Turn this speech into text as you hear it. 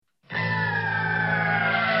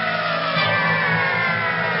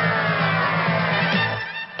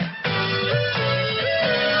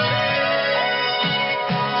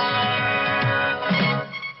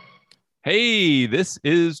Hey, this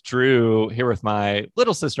is Drew here with my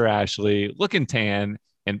little sister Ashley, looking tan,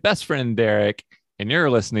 and best friend Derek, and you're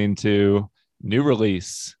listening to New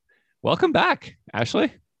Release. Welcome back,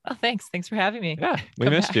 Ashley. Oh, thanks. Thanks for having me. Yeah, we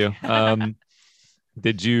Come missed back. you.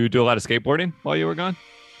 Did you do a lot of skateboarding while you were gone?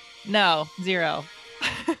 No, zero.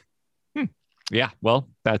 Hmm. Yeah, well,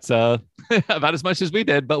 that's about as much as we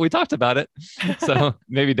did, but we talked about it. So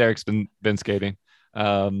maybe Derek's been skating.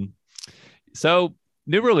 Um, so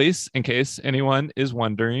New Release, in case anyone is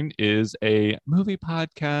wondering, is a movie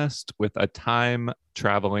podcast with a time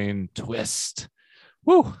traveling twist.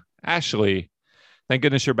 Woo, Ashley, thank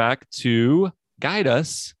goodness you're back to guide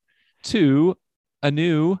us to a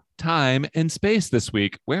new time and space this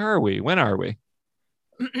week. Where are we? When are we?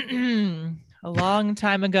 A long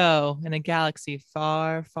time ago in a galaxy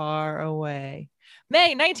far, far away.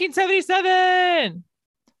 May 1977.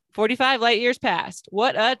 45 light years passed.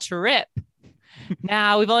 What a trip.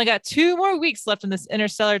 Now we've only got 2 more weeks left in this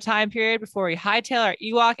interstellar time period before we hightail our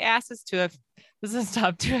Ewok asses to a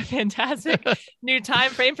fantastic new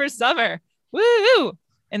time frame for summer. Woo!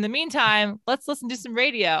 In the meantime, let's listen to some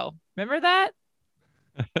radio. Remember that?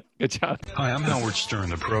 Good job. Hi, I'm Howard Stern,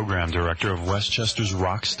 the program director of Westchester's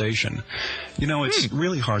Rock Station. You know, it's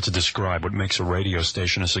really hard to describe what makes a radio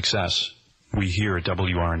station a success. We here at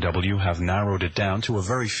WRNW have narrowed it down to a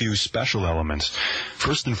very few special elements.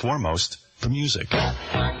 First and foremost, the music.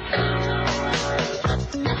 I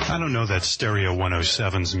don't know that Stereo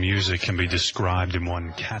 107's music can be described in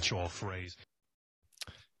one catch-all phrase.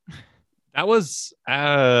 That was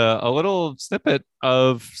a little snippet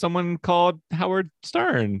of someone called Howard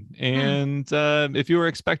Stern. And if you were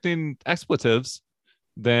expecting expletives,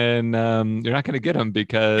 then you're not going to get them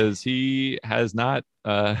because he has not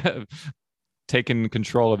taken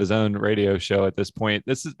control of his own radio show at this point.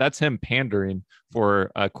 That's him pandering for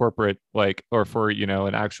a corporate, like, or for,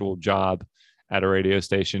 an actual job at a radio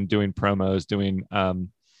station, doing promos, doing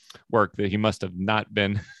work that he must have not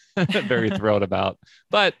been very thrilled about.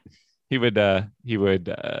 But he would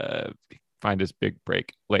find his big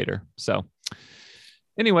break later. So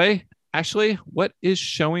anyway, Ashley, what is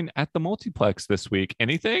showing at the multiplex this week?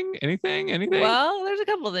 Anything? Well, there's a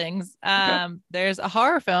couple of things. Okay. There's a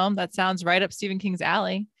horror film that sounds right up Stephen King's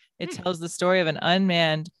alley. It tells the story of an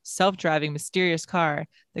unmanned, self-driving, mysterious car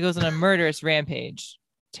that goes on a murderous rampage,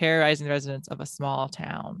 terrorizing the residents of a small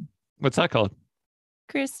town. What's that called?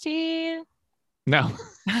 Christine. No.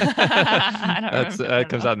 I don't remember. That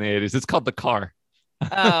comes out in the 80s. It's called The Car.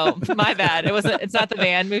 Oh, my bad. It's not the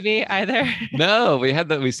van movie either. No,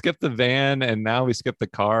 we skipped the van and now we skipped the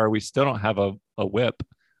car. We still don't have a whip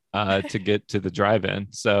to get to the drive-in.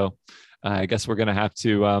 So I guess we're gonna have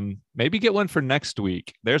to maybe get one for next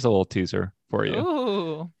week. There's a little teaser for you.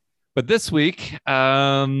 Ooh. But this week,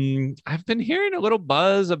 I've been hearing a little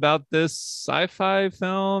buzz about this sci-fi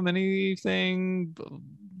film. Anything?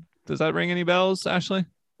 Does that ring any bells, Ashley?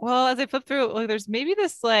 Well, as I flip through, like, there's maybe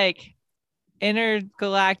this like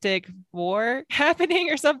intergalactic war happening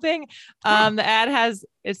or something. The ad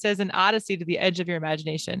says an odyssey to the edge of your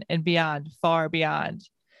imagination and beyond, far beyond.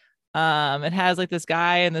 It has like this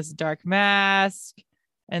guy in this dark mask,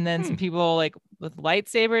 and then some people like with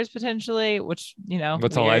lightsabers potentially, which What's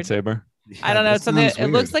weird. a lightsaber? I don't know. That Something. sounds It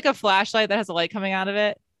weird. looks like a flashlight that has a light coming out of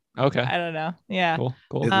it. Okay, I don't know. Yeah. cool.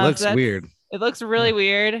 It Um, looks so that's- weird. It looks really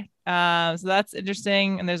weird. So that's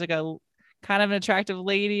interesting. And there's like a kind of an attractive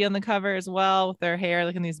lady on the cover as well with her hair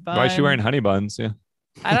like in these buns. Why is she wearing honey buns? Yeah.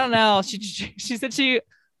 I don't know. She said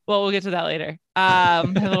well, we'll get to that later. A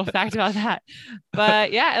little fact about that.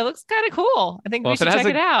 But yeah, it looks kind of cool. I think Well, we if it should has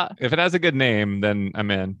check it out. If it has a good name, then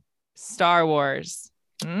I'm in. Star Wars.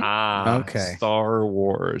 Okay. Star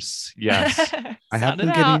Wars. Yes. I have been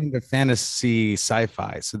getting into fantasy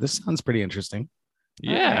sci-fi, so this sounds pretty interesting.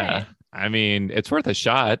 Yeah. Alright. I mean, it's worth a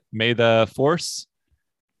shot. May the force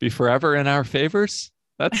be forever in our favors.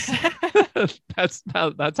 That's that's how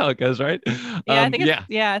it goes, right? I think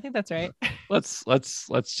I think that's right.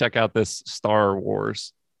 Let's check out this Star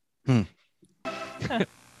Wars.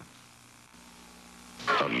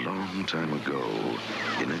 A long time ago,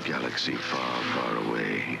 in a galaxy far, far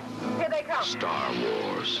away, Here they come. Star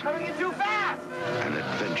Wars, Coming in too fast. an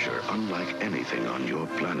adventure unlike anything on your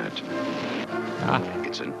planet.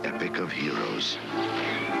 It's an epic of heroes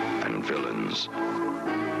and villains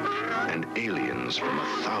and aliens from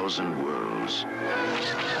 1,000 worlds.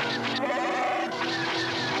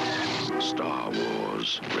 Star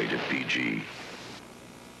Wars, rated PG.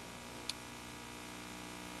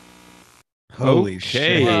 Holy Okay.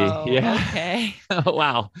 shit! Whoa, Yeah. Okay.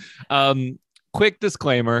 Wow. Quick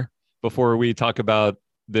disclaimer before we talk about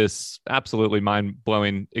this absolutely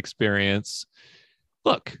mind-blowing experience.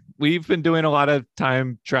 look, we've been doing a lot of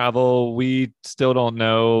time travel. We still don't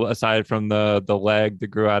know, aside from the leg that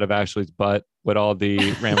grew out of Ashley's butt, what all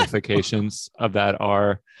the ramifications of that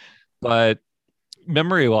are. But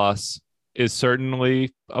memory loss is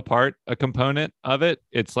certainly a component of it.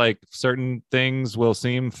 It's like certain things will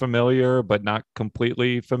seem familiar, but not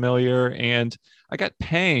completely familiar. And I got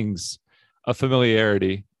pangs of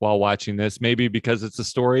familiarity while watching this, maybe because it's a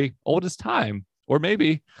story old as time, or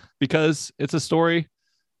maybe because it's a story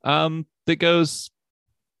that goes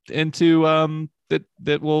into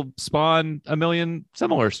that will spawn a million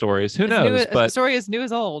similar stories. Who knows? But the story is new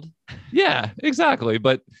as old. Yeah, exactly.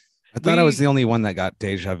 But I thought I was the only one that got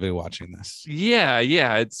deja vu watching this. Yeah.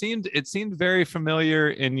 It seemed very familiar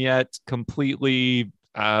and yet completely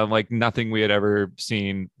like nothing we had ever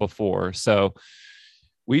seen before. So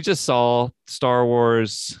we just saw Star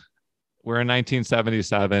Wars. We're in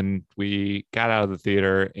 1977. We got out of the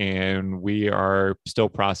theater and we are still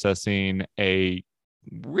processing a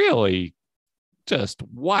really just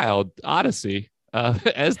wild odyssey.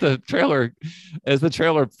 As the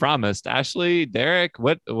trailer promised. Ashley, Derek,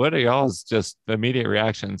 what are y'all's just immediate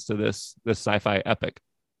reactions to this sci-fi epic?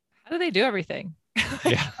 How do they do everything?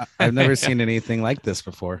 Yeah, I've never seen anything like this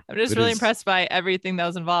before. I'm just really impressed by everything that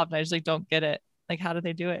was involved, and I just like don't get it. Like, how do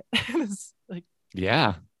they do it? Like,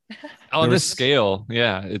 yeah. On this scale,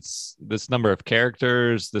 yeah, it's this number of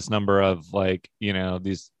characters, this number of like, you know,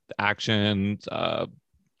 these action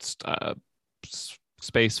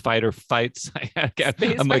space fighter fights.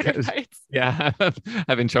 I'm like, fights. Yeah,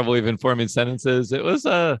 having trouble even forming sentences. It was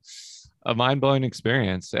a mind-blowing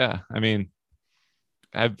experience. Yeah, I mean,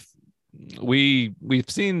 we've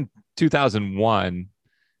seen 2001,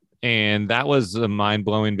 and that was a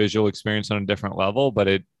mind-blowing visual experience on a different level, but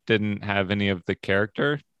it didn't have any of the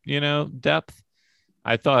character, depth.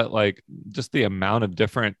 I thought like just the amount of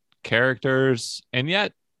different characters, and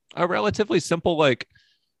yet a relatively simple like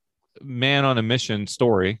man on a mission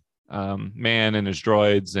story, man and his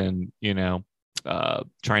droids, and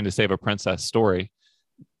trying to save a princess story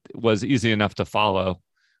was easy enough to follow,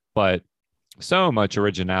 but so much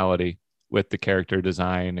originality with the character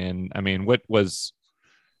design. And I mean, what was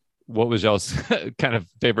y'all's kind of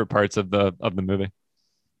favorite parts of the movie?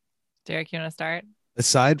 Derek, you want to start?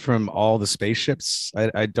 Aside from all the spaceships,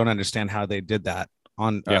 I don't understand how they did that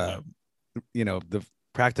on the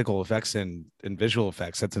practical effects and visual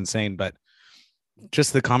effects. That's insane. But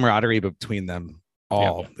just the camaraderie between them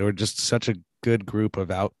all. They were just such a good group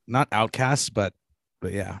of not outcasts, but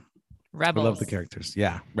yeah. Rebels. I love the characters.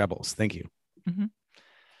 Yeah. Rebels. Thank you. Mm-hmm.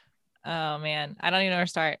 Oh man. I don't even know where to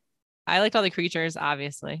start. I liked all the creatures,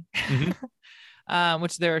 obviously, mm-hmm.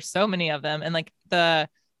 Which there are so many of them. And like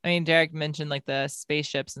Derek mentioned like the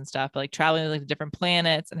spaceships and stuff, but, like traveling to like the different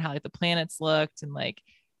planets and how like the planets looked, and like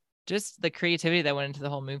just the creativity that went into the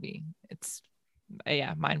whole movie. It's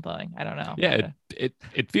mind blowing. I don't know. Yeah,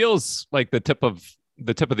 it feels like the tip of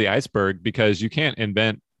the iceberg, because you can't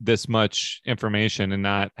invent this much information and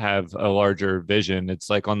not have a larger vision. It's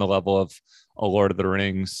like on the level of a Lord of the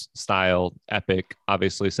Rings style epic,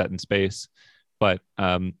 obviously set in space, but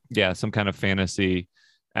some kind of fantasy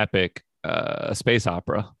epic, a space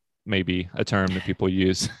opera, maybe a term that people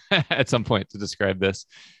use at some point to describe this.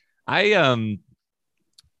 So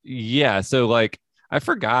like I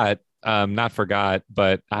forgot, not forgot,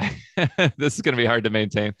 but this is going to be hard to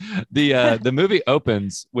maintain. The movie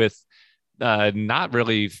opens with not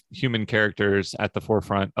really human characters at the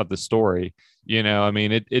forefront of the story. I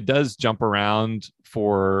mean, it does jump around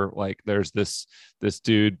for like, there's this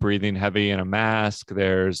dude breathing heavy in a mask.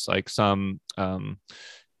 There's like some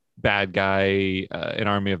bad guy, an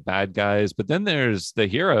army of bad guys, but then there's the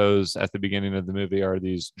heroes at the beginning of the movie are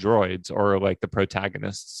these droids, or like the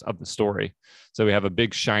protagonists of the story. So we have a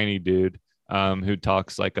big shiny dude who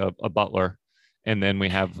talks like a butler, and then we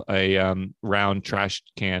have a round trash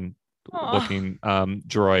can looking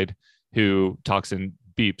droid who talks in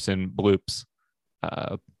beeps and bloops,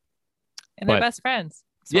 and they're best friends.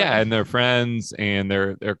 And they're friends, and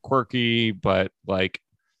they're quirky, but like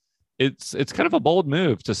it's kind of a bold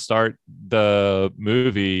move to start the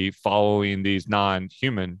movie following these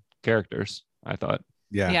non-human characters, I thought.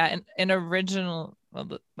 Yeah. And originally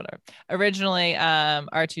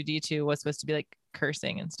R2D2 was supposed to be like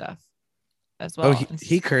cursing and stuff as well. Oh,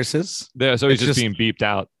 he curses. Yeah, so he's just being beeped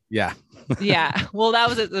out. Yeah. Yeah. Well, that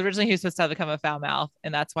was it. Originally he was supposed to become a foul mouth,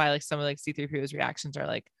 and that's why like some of like C-3PO's reactions are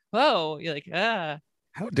like, whoa, you're like, how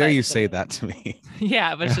dare you say that to me?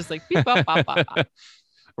 Yeah, but it's just like beep, bop, bop, bop, bop.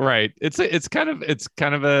 Right. It's kind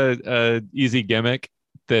of a easy gimmick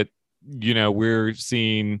that we're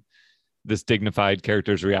seeing this dignified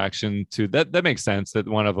character's reaction to that. That makes sense that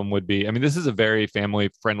one of them would be. I mean, this is a very family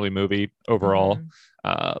friendly movie overall,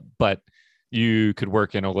 but you could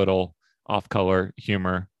work in a little off color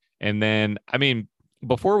humor. And then, I mean,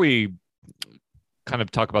 before we kind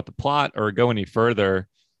of talk about the plot or go any further,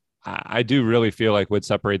 I do really feel like what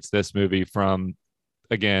separates this movie from,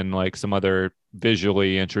 again, like some other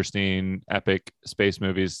visually interesting epic space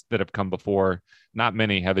movies that have come before, not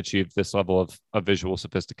many have achieved this level of visual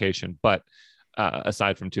sophistication, but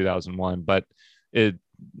aside from 2001. But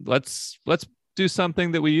let's do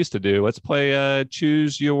something that we used to do. Let's play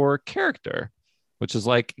choose your character, which is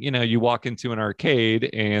like, you know, you walk into an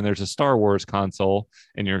arcade and there's a Star Wars console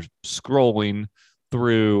and you're scrolling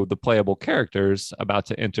through the playable characters about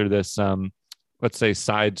to enter this let's say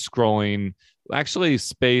side scrolling, actually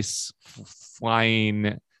space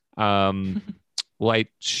flying, light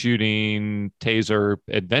shooting taser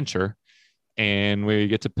adventure, and we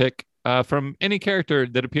get to pick from any character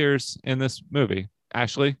that appears in this movie.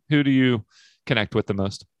 Ashley, who do you connect with the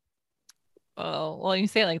most? Oh, well, you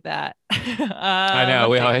say it like that. I know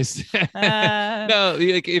we always no,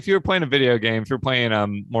 like if you're playing a video game, if you're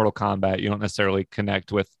playing Mortal Kombat, you don't necessarily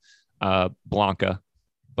connect with Blanca,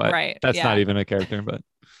 but right, that's yeah. not even a character. But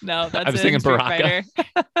no, that's I was thinking Street Baraka.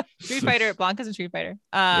 Fighter. Street Fighter, Blanca's in Street Fighter.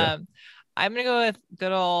 I'm gonna go with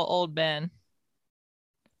good old Ben.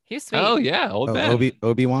 He's sweet. Oh yeah, old Ben.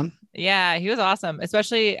 Obi-Wan. Yeah, he was awesome.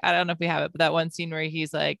 Especially, I don't know if we have it, but that one scene where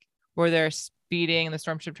he's like, where they're speeding and the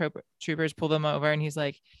stormtrooper troopers pull them over, and he's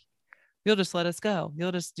like, "You'll just let us go.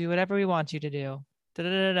 You'll just do whatever we want you to do."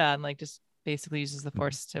 And like just basically uses the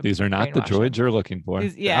Force to. These are not the droids you're looking for.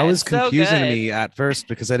 Yeah, that was confusing to me at first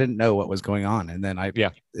because I didn't know what was going on, and then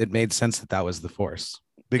it made sense that was the Force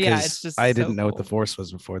because I didn't know what the Force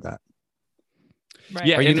was before that. Right.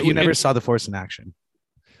 Yeah, you never saw the Force in action,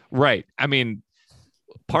 right? I mean,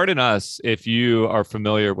 pardon us if you are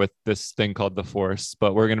familiar with this thing called the Force,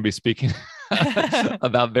 but we're going to be speaking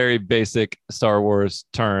about very basic Star Wars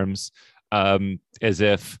terms, as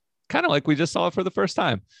if kind of like we just saw it for the first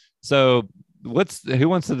time. So, who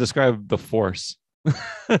wants to describe the Force?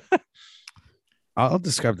 I'll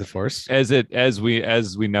describe the Force as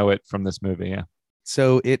we know it from this movie. Yeah.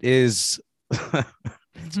 So it is.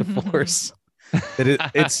 It's a force.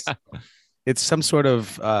 It's some sort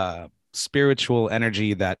of spiritual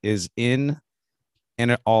energy that is in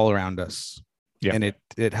and all around us. Yeah. And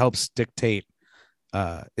it helps dictate.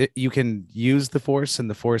 You can use the Force and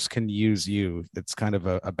the Force can use you. It's kind of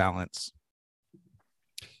a balance.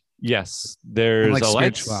 Yes, there's like a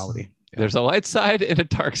spirituality. There's a light side and a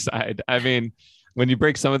dark side. I mean, when you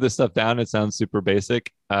break some of this stuff down, it sounds super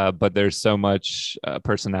basic, but there's so much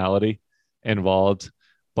personality involved.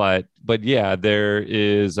 But yeah, there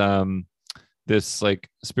is this like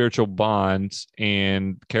spiritual bond,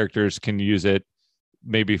 and characters can use it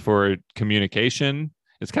maybe for communication.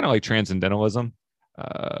 It's kind of like transcendentalism.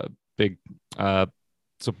 Big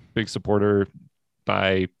supporter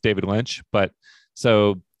by David Lynch, but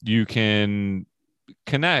so you can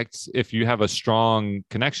connect if you have a strong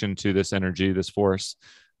connection to this energy, this Force,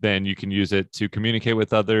 then you can use it to communicate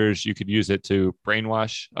with others. You could use it to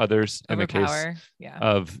brainwash others in the case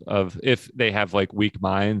of if they have like weak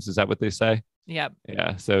minds. Is that what they say? Yep.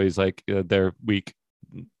 Yeah. So he's like, they're weak.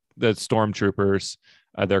 The stormtroopers,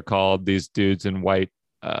 they're called, these dudes in white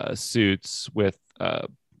suits with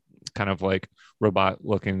kind of like robot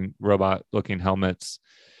looking helmets.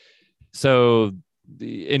 So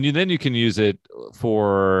then you can use it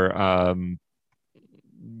for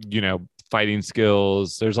fighting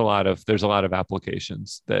skills. There's a lot of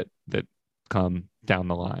applications that come down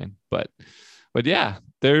the line, but yeah,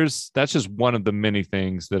 that's just one of the many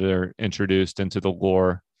things that are introduced into the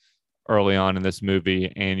lore early on in this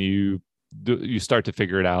movie, and you start to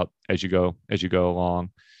figure it out as you go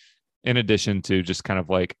along, in addition to just kind of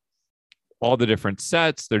like all the different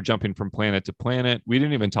sets. They're jumping from planet to planet. We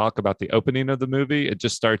didn't even talk about the opening of the movie. It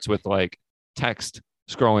just starts with like text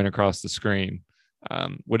scrolling across the screen.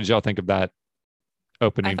 What did y'all think of that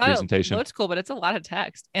opening presentation? It looks cool, but it's a lot of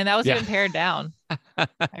text, and that was even pared down. I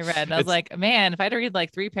read, and I was like, man, if I had to read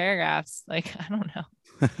like 3 paragraphs, like, I don't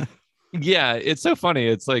know. Yeah, it's so funny.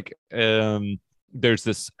 It's like there's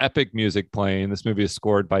this epic music playing. This movie is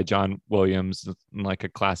scored by John Williams in like a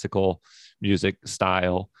classical music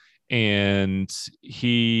style. And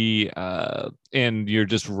and you're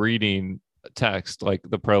just reading text, like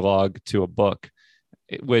the prologue to a book,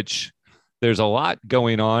 which there's a lot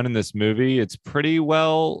going on in this movie. It's pretty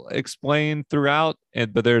well explained throughout,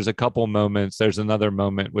 but there's a couple moments. There's another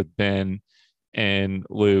moment with Ben and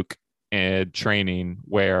Luke and training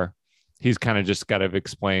where he's kind of just got to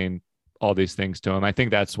explain all these things to him. I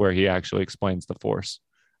think that's where he actually explains the Force.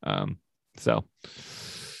 So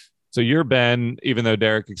you're Ben, even though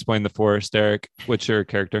Derek explained the Force. Derek, what's your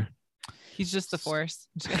character? He's just the Force.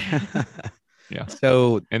 Yeah.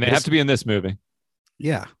 So And they have to be in this movie.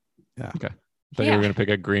 Yeah. Okay. I thought you were going to pick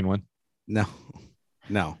a green one. No.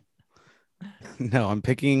 I'm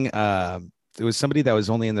picking. It was somebody that was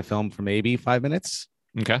only in the film for maybe 5 minutes.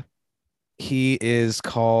 Okay. He's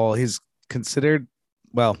considered,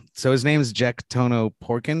 so his name's Jack Tono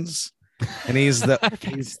Porkins, and he's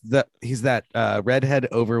that redhead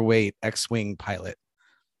overweight X-Wing pilot.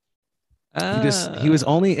 He was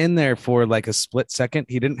only in there for like a split second.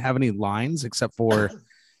 He didn't have any lines except for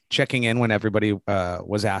checking in when everybody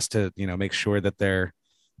was asked to, make sure that their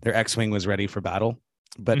X-Wing was ready for battle.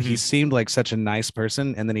 But he seemed like such a nice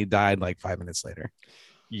person, and then he died like 5 minutes later.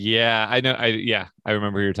 Yeah, I know. I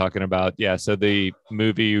remember who you're talking about. Yeah, so the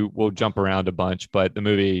movie will jump around a bunch, but the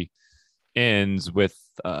movie ends with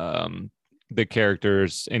the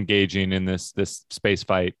characters engaging in this space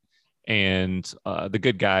fight, and the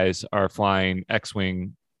good guys are flying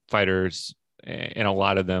X-wing fighters, and a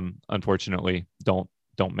lot of them, unfortunately, don't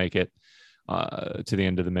make it to the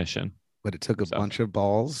end of the mission. But it took a bunch of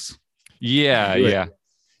balls. Yeah,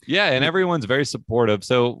 and everyone's very supportive.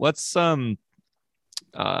 So let's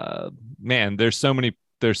man, there's so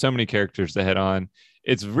many characters to hit on.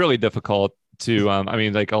 It's really difficult to I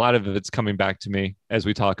mean, like, a lot of it's coming back to me as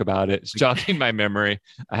we talk about it. It's jogging my memory.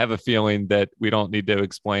 I have a feeling that we don't need to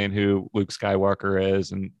explain who Luke Skywalker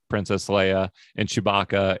is, and Princess Leia, and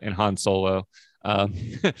Chewbacca, and Han Solo. I'm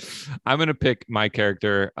gonna pick my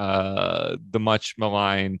character, the much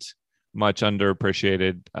maligned, much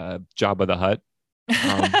underappreciated Jabba the Hutt.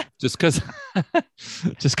 Just because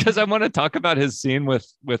I want to talk about his scene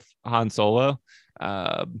with Han Solo.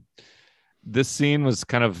 This scene was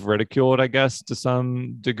kind of ridiculed, I guess, to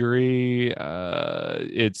some degree.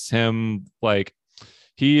 It's him, like,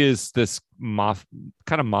 he is this kind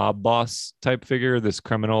of mob boss type figure, this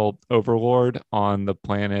criminal overlord on the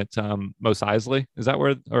planet Mos Eisley. Is that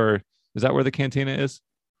where the cantina is?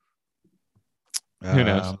 Who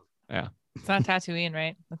knows? Yeah. It's not Tatooine,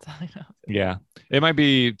 right? That's all I know. Yeah, it might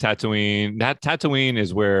be Tatooine. That Tatooine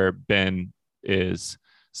is where Ben is.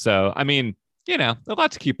 So, I mean, a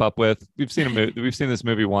lot to keep up with. We've seen this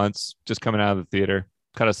movie once, just coming out of the theater.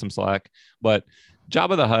 Cut us some slack. But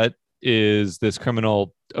Jabba the Hutt is this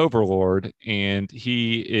criminal overlord, and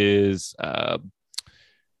he is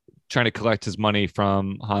trying to collect his money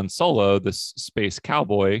from Han Solo, this space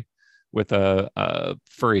cowboy with a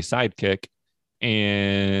furry sidekick.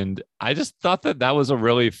 And I just thought that was a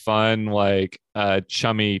really fun, like,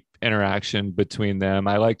 chummy interaction between them.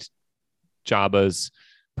 I liked Jabba's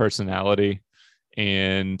personality,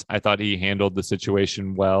 and I thought he handled the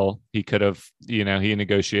situation well. He could have, he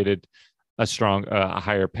negotiated a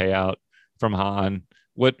higher payout from Han.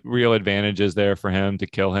 What real advantage is there for him to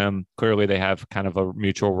kill him? Clearly, they have kind of a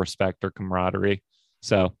mutual respect or camaraderie.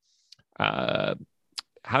 So,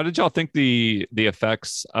 how did y'all think the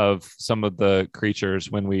effects of some of the creatures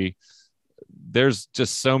there's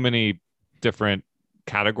just so many different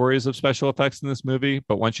categories of special effects in this movie,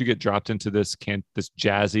 but once you get dropped into this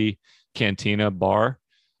jazzy cantina bar,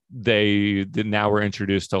 now we're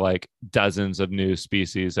introduced to like dozens of new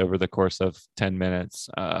species over the course of 10 minutes.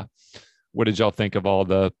 What did y'all think of all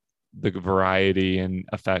the variety and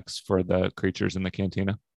effects for the creatures in the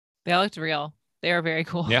cantina? They all looked real. They are very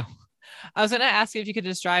cool. Yeah. I was going to ask you if you could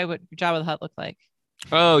describe what Jabba the Hutt looked like.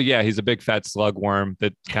 Oh, yeah. He's a big fat slug worm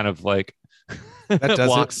that kind of like that does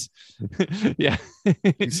walks. Yeah.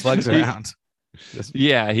 He slugs around.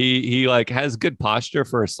 Yeah. He like has good posture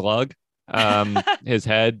for a slug. His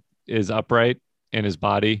head is upright and his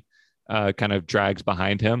body kind of drags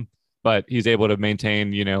behind him, but he's able to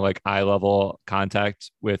maintain, like eye level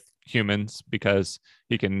contact with humans because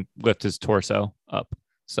he can lift his torso up.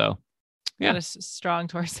 So, yeah. Got a strong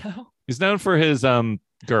torso. He's known for his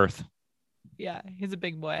girth. Yeah, he's a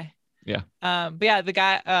big boy. Yeah. But yeah, the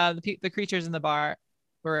guy, the creatures in the bar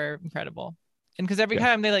were incredible. And because every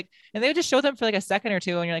time they would just show them for like a second or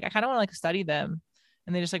two, and you're like, I kind of want to like study them.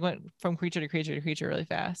 And they just like went from creature to creature to creature really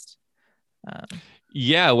fast.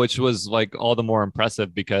 Yeah, which was like all the more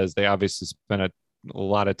impressive because they obviously spent a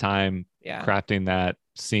lot of time crafting that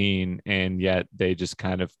scene, and yet they just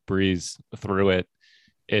kind of breeze through it.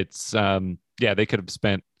 It's they could have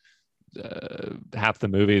spent half the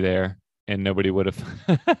movie there and nobody would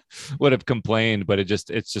have complained, but it's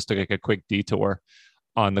just like a quick detour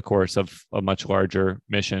on the course of a much larger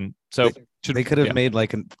mission. So they could have made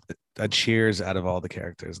like a Cheers out of all the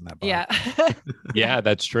characters in that bar. Yeah. Yeah,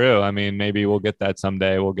 that's true. I mean, maybe we'll get that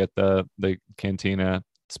someday. We'll get the cantina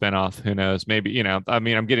spinoff. Who knows? Maybe, I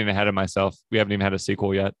mean, I'm getting ahead of myself. We haven't even had a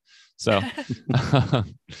sequel yet. So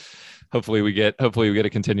hopefully we get a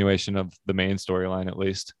continuation of the main storyline at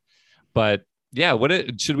least. But yeah,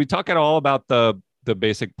 should we talk at all about the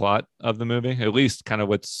basic plot of the movie? At least kind of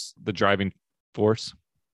what's the driving force?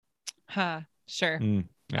 Sure.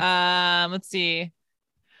 Yeah. Let's see.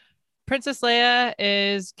 Princess Leia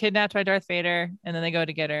is kidnapped by Darth Vader, and then they go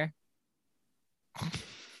to get her.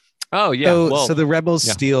 Oh yeah. So the rebels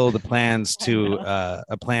yeah. steal the plans to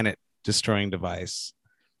a planet destroying device,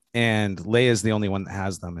 and Leia is the only one that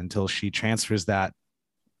has them until she transfers the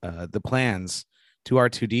plans to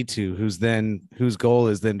R2D2, whose goal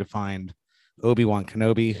is then to find Obi-Wan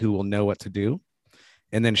Kenobi, who will know what to do,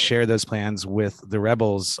 and then share those plans with the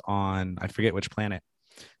rebels on, I forget which planet,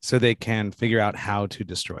 so they can figure out how to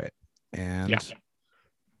destroy it. And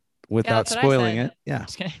without spoiling it,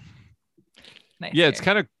 Just kidding. Nice. Yeah,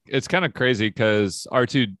 it's kind of crazy because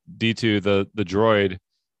R2D2, the droid,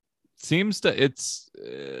 seems to, it's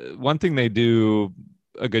one thing they do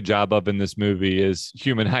a good job of in this movie is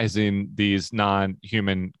humanizing these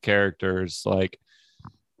non-human characters. Like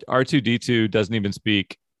R2D2 doesn't even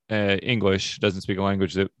speak English, doesn't speak a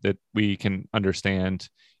language that we can understand,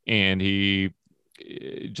 and he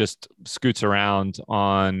just scoots around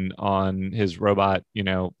on his robot,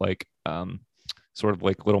 like sort of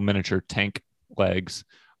like little miniature tank legs.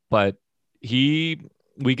 But we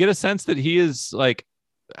get a sense that he is like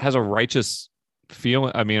has a righteous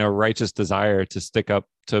a righteous desire to stick up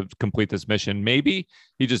to complete this mission. Maybe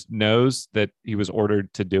he just knows that he was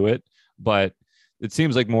ordered to do it, but it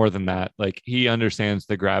seems like more than that. Like he understands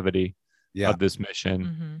the gravity of this mission.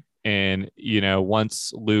 Mm-hmm. And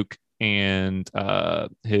once Luke and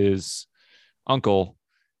his uncle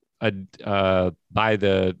by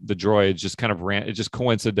the droids just kind of ran it, just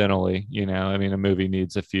coincidentally, I mean, a movie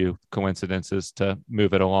needs a few coincidences to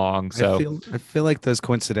move it along. So I feel like those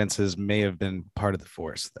coincidences may have been part of the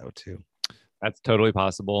Force though too. That's totally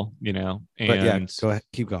possible, and but yeah, go ahead,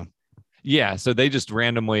 keep going. Yeah, so they just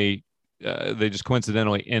randomly they just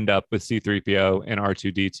coincidentally end up with C-3PO and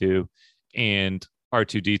R2D2, and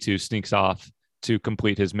R2D2 sneaks off to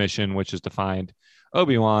complete his mission, which is to find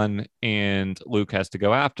Obi-Wan, and Luke has to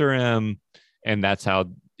go after him, and that's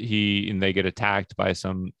how they get attacked by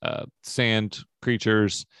some sand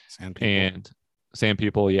creatures, sand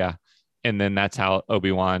people, yeah. And then that's how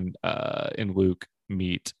Obi-Wan and Luke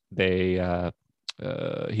meet.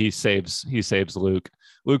 He saves Luke.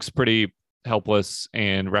 Luke's pretty helpless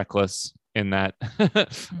and reckless in that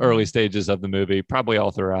early stages of the movie, probably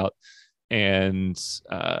all throughout. And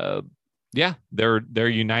they're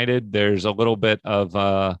united. There's a little bit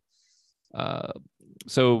of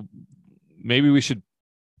so maybe we should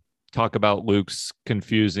talk about Luke's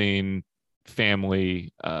confusing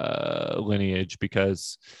family lineage,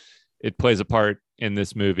 because it plays a part in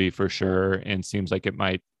this movie for sure, and seems like it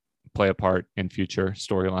might play a part in future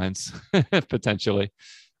storylines potentially.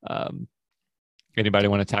 Anybody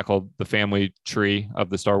want to tackle the family tree of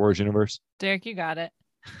the Star Wars universe? Derek, you got it.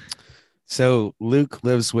 So Luke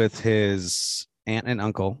lives with his aunt and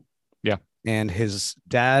uncle. Yeah. And his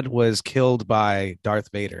dad was killed by Darth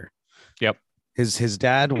Vader. Yep. His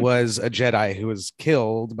dad was a Jedi who was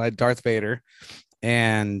killed by Darth Vader.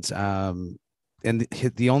 And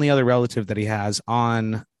the only other relative that he has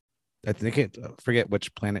on, I forget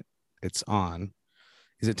which planet it's on.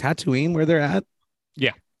 Is it Tatooine where they're at?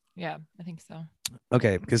 Yeah. Yeah, I think so.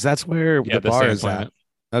 Okay, because that's where the bar is at.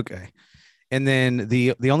 Okay. And then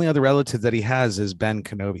the only other relative that he has is Ben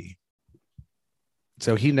Kenobi.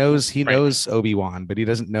 So he knows Obi-Wan, but he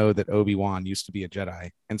doesn't know that Obi-Wan used to be a Jedi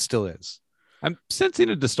and still is. I'm sensing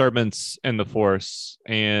a disturbance in the Force,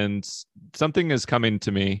 and something is coming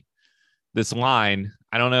to me. This line,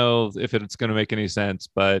 I don't know if it's going to make any sense,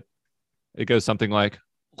 but it goes something like,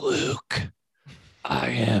 "Luke, I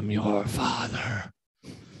am your father."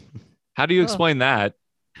 How do you explain that?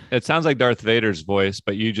 It sounds like Darth Vader's voice,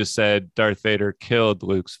 but you just said Darth Vader killed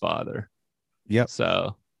Luke's father. Yep.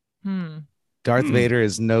 So Darth Vader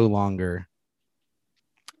is no longer.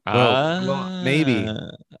 Well, maybe.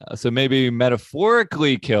 So maybe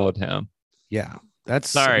metaphorically killed him. Yeah. That's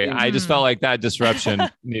sorry. I just felt like that disruption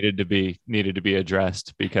needed to be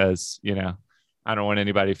addressed, because, I don't want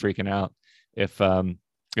anybody freaking out if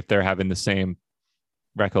they're having the same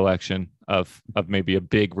recollection of maybe a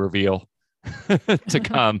big reveal to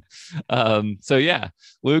come. So yeah,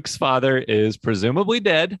 Luke's father is presumably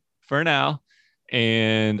dead for now,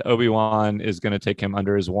 and Obi-Wan is going to take him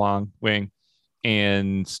under his wing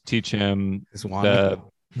and teach him his wing,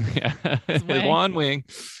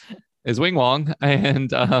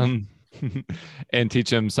 and and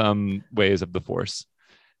teach him some ways of the Force.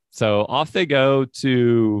 So off they go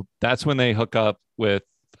to. That's when they hook up with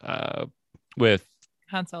Han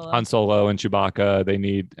Solo. Han Solo and Chewbacca. They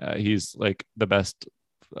need. He's like the best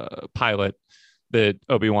pilot that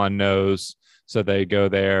Obi-Wan knows. So they go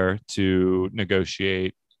there to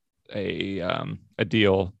negotiate a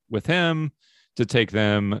deal with him to take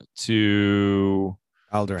them to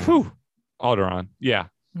Alderaan. Yeah,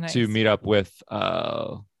 Nice. to meet up with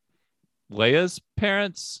Leia's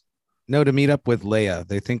parents. No, to meet up with Leia.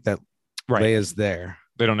 They think that Right. Leia's there.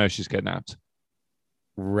 They don't know she's kidnapped.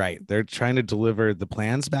 Right. They're trying to deliver the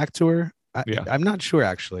plans back to her. Yeah. I'm not sure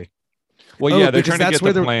actually. Well, Oh, yeah, they're because trying to that's get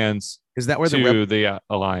where the the- plans Is that where to the the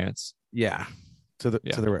Alliance. yeah to the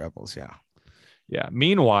Yeah. rebels? Yeah. Yeah.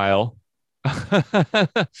 Meanwhile,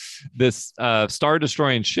 this star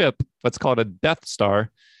destroying ship, what's called a Death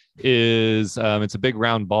Star, is it's a big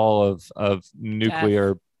round ball of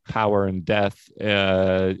nuclear power and death,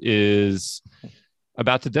 is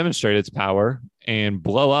about to demonstrate its power and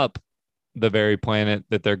blow up the very planet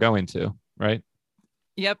that they're going to. Right.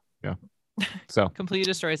 Yep. So Completely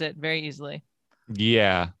destroys it very easily.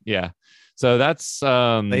 yeah. So that's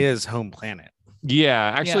Leia's home planet.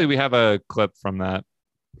 yeah. Actually, Yeah. we have a clip from that.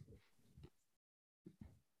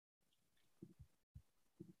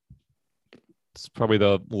 It's probably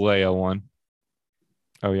the Leia one.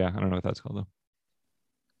 Oh yeah, I don't know what that's called though.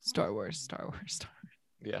 Star Wars.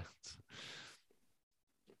 Yeah.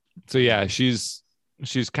 So yeah, she's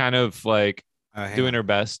kind of like Hang doing on. her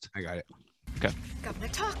best. I got it. Governor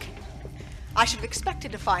Tarkin, I should have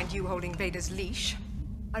expected to find you holding Vader's leash.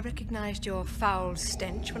 I recognized your foul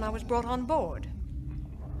stench when I was brought on board.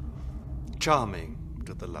 Charming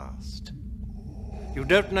to the last. You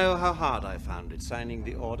don't know how hard I found it signing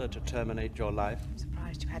the order to terminate your life. I'm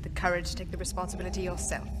surprised you had the courage to take the responsibility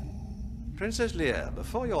yourself. Princess Leia,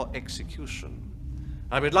 before your execution,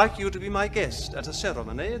 I would like you to be my guest at a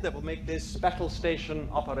ceremony that will make this battle station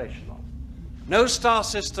operational. No star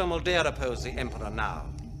system will dare oppose the Emperor now.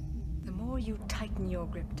 The more you tighten your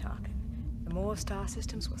grip, Tarkin, the more star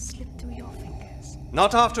systems will slip through your fingers.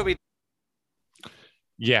 Not after we...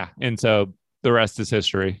 Yeah, and so the rest is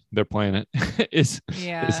history. Their planet is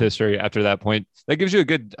history after that point. That gives you a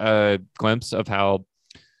good glimpse of how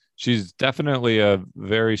she's definitely a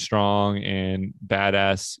very strong and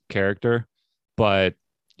badass character, but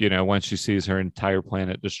once she sees her entire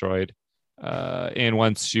planet destroyed, and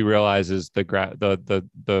once she realizes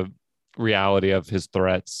the reality of his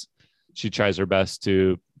threats, she tries her best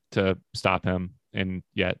to stop him, and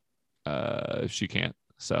yet she can't.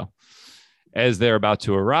 So as they're about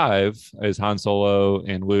to arrive, as Han Solo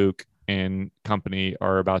and Luke and company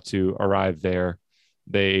are about to arrive there,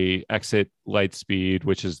 they exit light speed,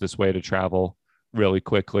 which is this way to travel really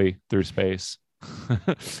quickly through space.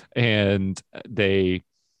 And they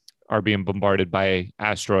are being bombarded by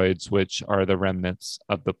asteroids, which are the remnants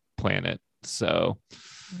of the planet. So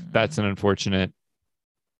that's an unfortunate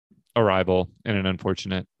arrival and an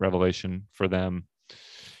unfortunate revelation for them.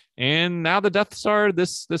 And now the Death Star,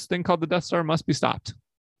 this thing called the Death Star, must be stopped.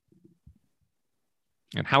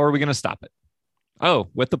 And how are we going to stop it? Oh,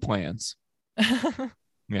 with the plans.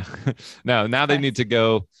 Yeah. No, now they need to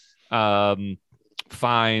go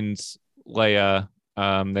find Leia.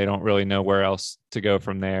 They don't really know where else to go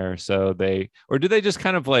from there. So do they just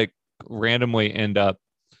kind of like randomly end up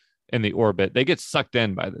in the orbit? They get sucked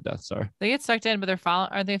in by the Death Star. They get sucked in, but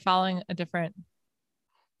are they following a different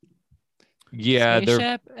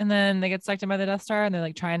spaceship? And then they get sucked in by the Death Star, and they're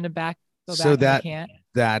like trying to go back. So and they can't.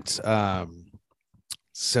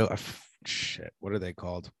 Shit, what are they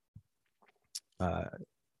called?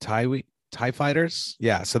 TIE fighters.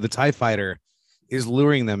 Yeah. So the TIE fighter is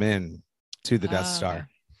luring them in to the Death Star. Okay.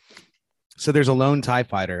 So there's a lone TIE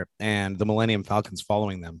fighter, and the Millennium Falcon's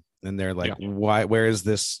following them, and they're like, "Why? Where is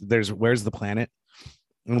this? Where's the planet?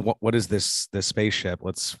 And what is this spaceship?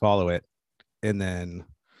 Let's follow it." And then,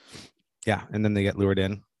 and then they get lured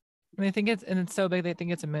in. And it's so big they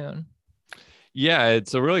think it's a moon. Yeah,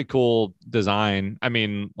 it's a really cool design. I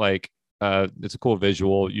mean, like, it's a cool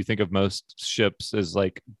visual. You think of most ships as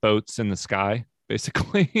like boats in the sky,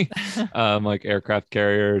 basically, like aircraft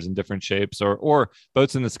carriers in different shapes, or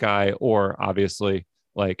boats in the sky, or obviously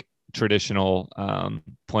like traditional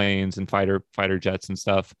planes and fighter jets and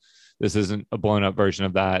stuff. This isn't a blown up version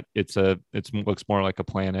of that. It looks more like a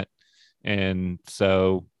planet, and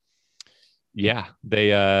so yeah,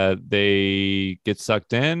 they get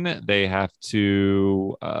sucked in. They have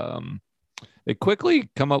to they quickly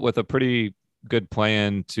come up with a pretty good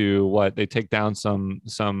plan to they take down some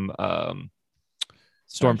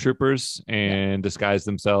stormtroopers and disguise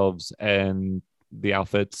themselves and the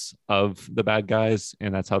outfits of the bad guys,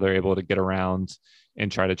 and that's how they're able to get around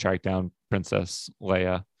and try to track down Princess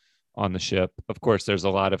Leia on the ship. Of course, there's a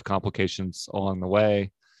lot of complications along the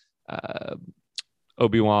way.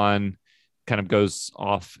 Obi-Wan kind of goes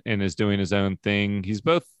off and is doing his own thing. He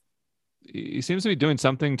seems to be doing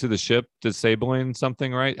something to the ship, disabling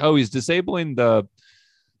something, right? Oh, he's disabling the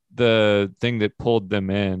thing that pulled them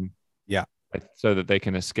in. Yeah. So that they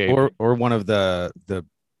can escape. Or one of the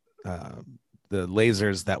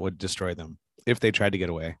lasers that would destroy them if they tried to get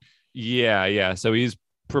away. Yeah. So he's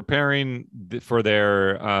preparing for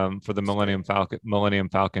the Millennium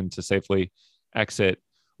Falcon to safely exit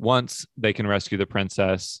once they can rescue the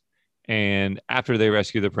princess. And after they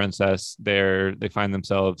rescue the princess, they find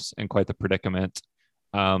themselves in quite the predicament,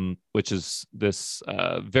 which is this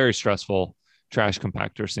very stressful trash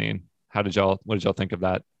compactor scene. What did y'all think of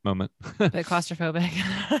that moment? A bit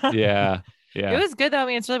claustrophobic. Yeah. It was good though. I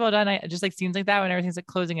mean, it's really well done. I just like scenes like that when everything's like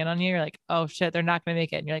closing in on you. You're like, oh shit, they're not gonna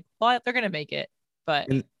make it. And you're like, well, they're gonna make it. But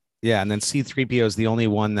and then C-3PO is the only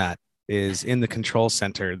one that is in the control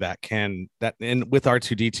center with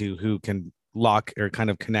R2-D2 who can lock or kind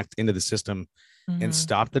of connect into the system and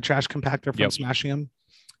stop the trash compactor from smashing him.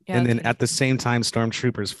 Yeah, and then at the same time,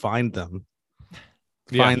 stormtroopers find them,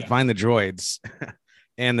 find the droids,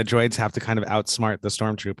 and the droids have to kind of outsmart the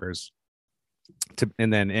stormtroopers.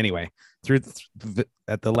 And then anyway,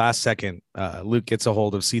 at the last second, Luke gets a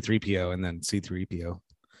hold of C-3PO, and then C-3PO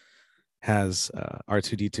has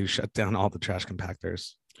R2-D2 shut down all the trash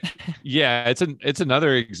compactors. Yeah, it's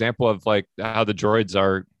another example of like how the droids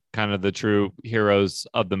are kind of the true heroes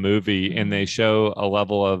of the movie, and they show a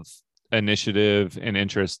level of initiative and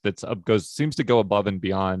interest seems to go above and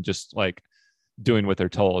beyond just like doing what they're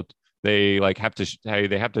told. They have to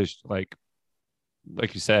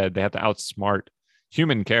like you said, they have to outsmart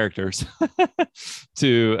human characters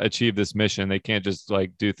to achieve this mission. They can't just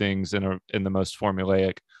like do things in the most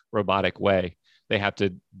formulaic robotic way. They have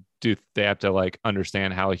to like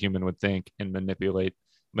understand how a human would think and manipulate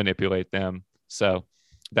them. So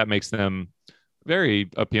that makes them very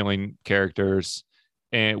appealing characters.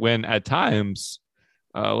 And when at times,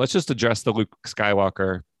 let's just address the Luke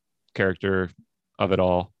Skywalker character of it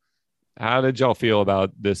all. How did y'all feel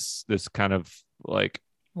about this kind of like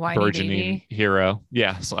whiny burgeoning baby hero?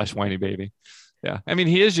 Yeah, / whiny baby. Yeah. I mean,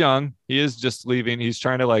 he is young. He is just leaving. He's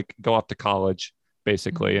trying to like go off to college,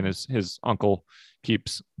 basically. And his uncle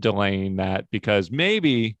keeps delaying that because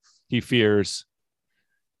maybe he fears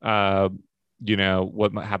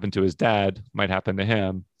what might happen to his dad might happen to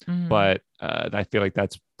him. But I feel like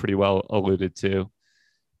that's pretty well alluded to.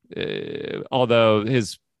 Although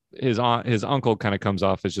his uncle kind of comes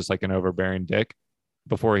off as just like an overbearing dick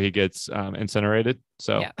before he gets incinerated.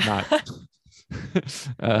 So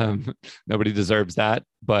nobody deserves that,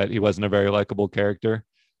 but he wasn't a very likable character.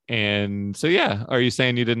 And so, yeah. Are you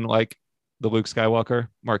saying you didn't like the Luke Skywalker,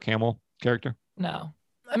 Mark Hamill character? No.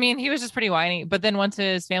 I mean, he was just pretty whiny, but then once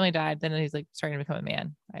his family died, then he's like starting to become a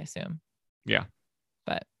man, I assume. Yeah.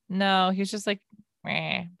 But no, he was just like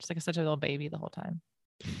such a little baby the whole time.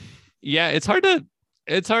 Yeah. It's hard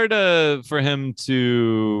for him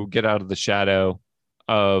to get out of the shadow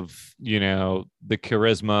of, the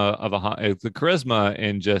charisma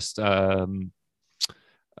and just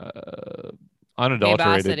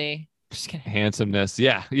unadulterated handsomeness.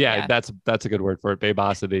 Yeah. That's a good word for it.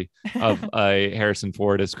 Babosity of Harrison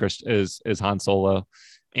Ford as Han Solo,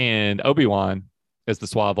 and Obi-Wan as the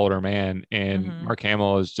suave older man, and Mark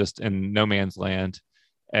Hamill is just in no man's land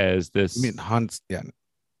as this. I mean, Han's. Yeah.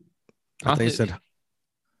 I thought you said.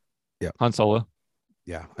 Yeah. Han Solo.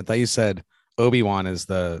 Yeah, I thought you said Obi-Wan is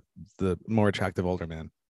the more attractive older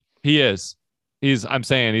man. He is. I'm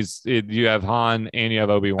saying you have Han and you have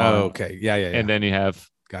Obi-Wan. Oh, okay. Yeah. And then you have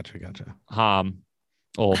Gotcha. Ham,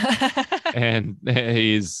 old, and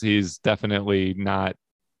he's definitely not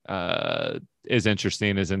as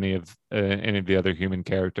interesting as any of the other human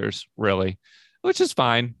characters, really, which is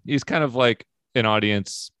fine. He's kind of like an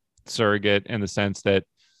audience surrogate in the sense that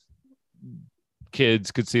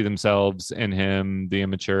kids could see themselves in him, the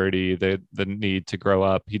immaturity, the need to grow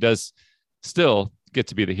up. He does still get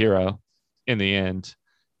to be the hero in the end,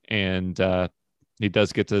 and he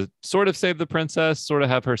does get to sort of save the princess, sort of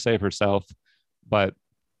have her save herself. But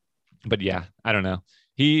yeah, I don't know.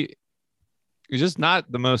 He's just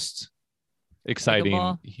not the most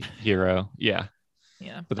exciting hero. Yeah.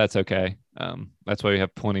 But that's okay. That's why we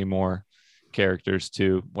have plenty more characters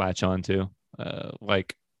to latch onto,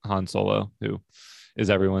 like Han Solo, who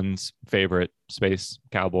is everyone's favorite space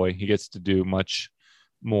cowboy. He gets to do much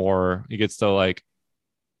more. He gets to like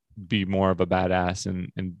be more of a badass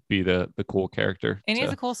and be the cool character. And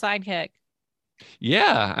he's a cool sidekick.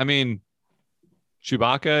 Yeah, I mean,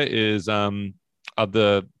 Chewbacca is a of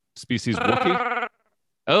the species Wookiee.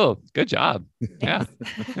 Oh, good job. Yeah.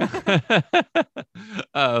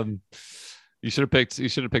 You should have picked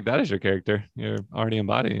that as your character. You're already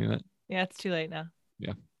embodying it. Yeah, it's too late now.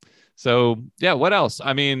 Yeah. So yeah, what else?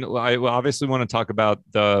 I mean, I obviously want to talk about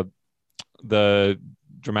the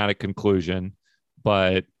dramatic conclusion,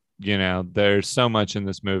 but there's so much in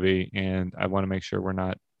this movie, and I want to make sure we're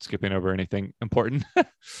not skipping over anything important.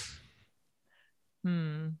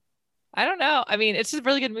 I don't know. I mean, it's just a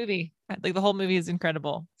really good movie. Like the whole movie is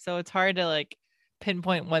incredible. So it's hard to like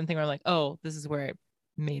pinpoint one thing where like, oh, this is where it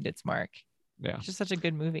made its mark. Yeah. It's just such a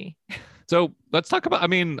good movie. So let's talk about,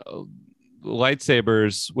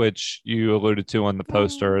 lightsabers, which you alluded to on the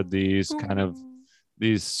poster, these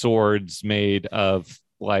swords made of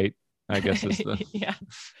light, I guess is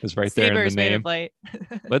is right there in the name. Light.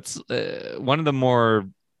 Let's one of the more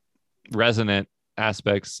resonant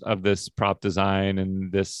aspects of this prop design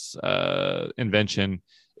and this invention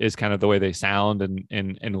is kind of the way they sound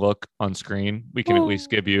and look on screen. We can at least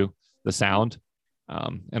give you the sound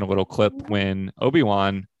in a little clip when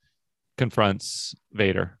Obi-Wan confronts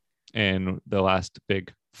Vader in the last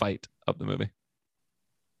big fight of the movie.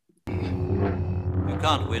 You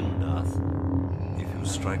can't win, Darth. If you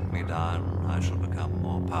strike me down, I shall become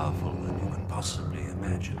more powerful than you can possibly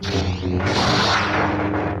imagine.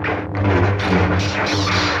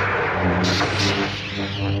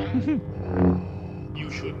 You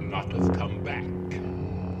should not have come back.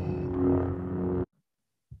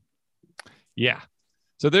 Yeah.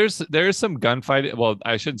 So there's some gunfight. Well,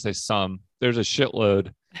 I shouldn't say some. There's a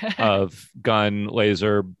shitload of gun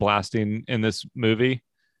laser blasting in this movie.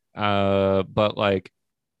 But like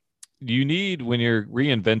you need, when you're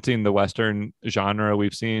reinventing the Western genre,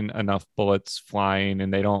 we've seen enough bullets flying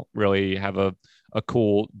and they don't really have a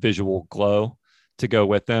cool visual glow to go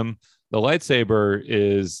with them. The lightsaber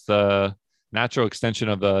is the natural extension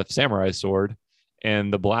of the samurai sword,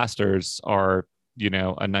 and the blasters are,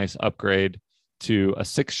 a nice upgrade to a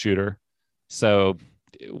 6-shooter. So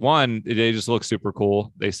one, they just look super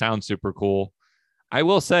cool. They sound super cool. I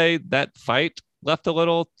will say that fight left a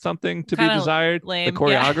little something to be desired. Lame. The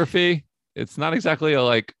choreography, it's not exactly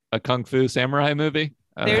a kung fu samurai movie.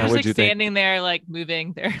 They were just like standing there, like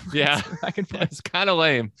moving there. Yeah, it's kind of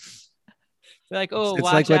lame. They're like, oh,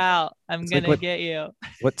 watch out. I'm going to get you.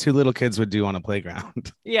 What two little kids would do on a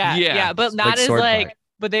playground. Yeah. But not as like, fight.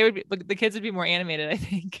 but they would, the kids would be more animated, I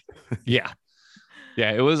think. Yeah.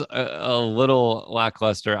 Yeah, it was a little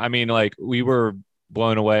lackluster. I mean, like we were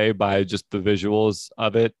blown away by just the visuals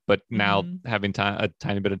of it, but now having a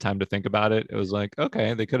tiny bit of time to think about it, it was like,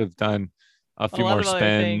 okay, they could have done a few more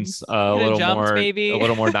spins, a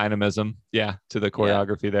little more dynamism. Yeah, to the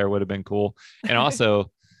choreography there would have been cool. And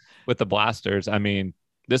also with the blasters, I mean,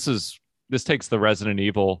 this takes the Resident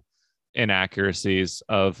Evil inaccuracies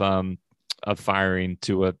of firing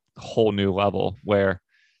to a whole new level where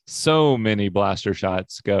so many blaster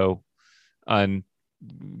shots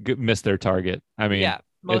miss their target. I mean,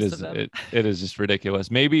 most of them. It is just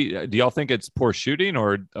ridiculous. Maybe do y'all think it's poor shooting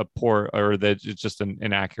or that it's just an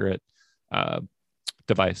inaccurate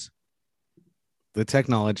device? The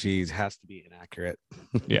technology has to be inaccurate.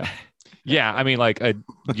 Yeah. I mean, like a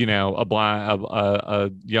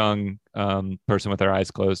young person with their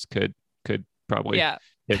eyes closed could probably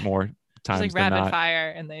hit more times like than rapid not.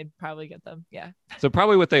 fire, and they'd probably get them. Yeah. So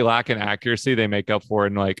probably what they lack in accuracy, they make up for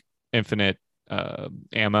in like infinite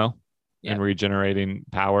ammo and regenerating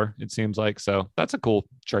power, it seems like. So that's a cool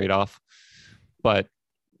trade-off. But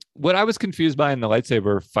what I was confused by in the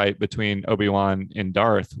lightsaber fight between Obi-Wan and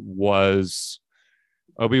Darth was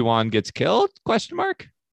Obi-Wan gets killed? ?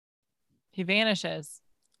 He vanishes.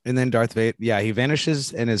 And then Darth Vader, he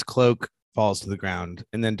vanishes and his cloak falls to the ground.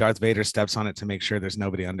 And then Darth Vader steps on it to make sure there's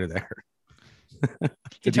nobody under there.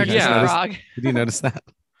 He turned into a frog. Did you notice that?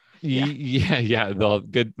 Yeah. The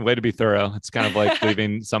good way to be thorough. It's kind of like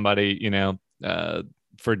leaving somebody,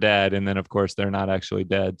 for dead. And then of course they're not actually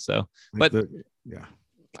dead. So, but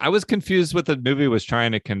I was confused what the movie was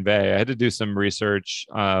trying to convey. I had to do some research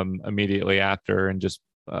immediately after and just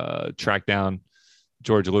track down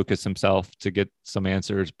George Lucas himself to get some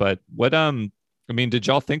answers. But did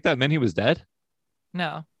y'all think that meant he was dead?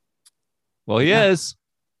 No. Well, he is.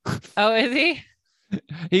 Oh, is he?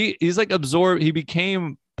 He's like absorbed. He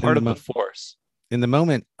became part of the Force. In the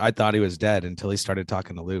moment, I thought he was dead until he started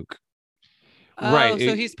talking to Luke. Right.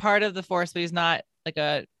 So he's part of the Force, but he's not like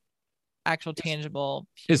a actual tangible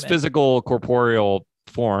human. His physical corporeal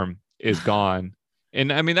form is gone.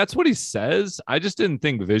 And I mean, that's what he says. I just didn't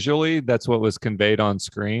think visually that's what was conveyed on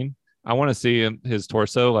screen. I want to see his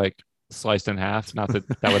torso like sliced in half. Not that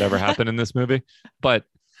would ever happen in this movie, but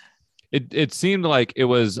it seemed like it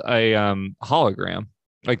was a hologram,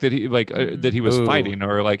 like that that he was Ooh. fighting,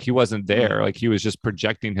 or like he wasn't there, like he was just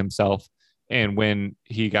projecting himself. And when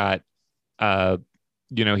he got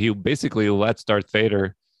he basically lets Darth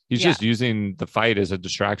Vader, he's just using the fight as a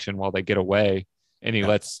distraction while they get away, and he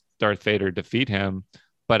lets Darth Vader defeat him.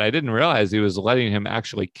 But I didn't realize he was letting him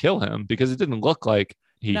actually kill him, because it didn't look like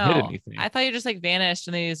he hit anything. I thought he just like vanished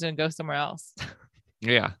and then he was gonna go somewhere else.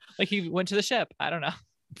 Yeah. Like he went to the ship. I don't know.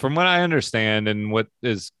 From what I understand and what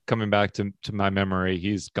is coming back to my memory,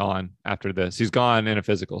 he's gone after this. He's gone in a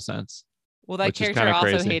physical sense. Well, that character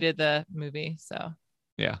also hated the movie, so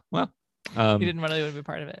yeah. Well, he didn't really want to be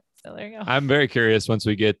part of it. So there you go. I'm very curious once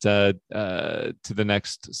we get to the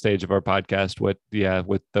next stage of our podcast, what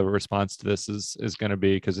the response to this is going to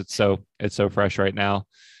be, because it's so fresh right now.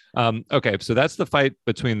 Okay, so that's the fight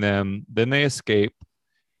between them. Then they escape,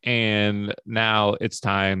 and now it's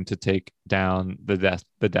time to take down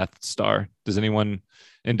the Death Star. Does anyone?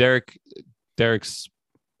 And Derek's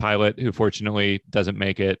pilot, who fortunately doesn't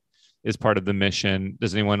make it, is part of the mission.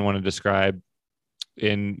 Does anyone want to describe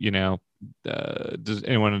does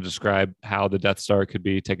anyone want to describe how the Death Star could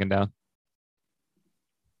be taken down?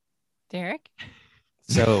 Derek?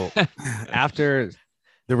 So after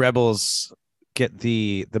the rebels get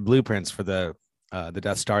the blueprints for the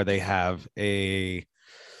Death Star, they have a,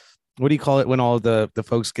 what do you call it when all the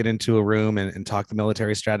folks get into a room and talk the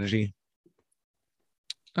military strategy?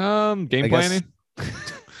 Game planning.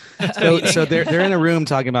 So they're in a room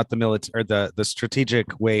talking about the military, or the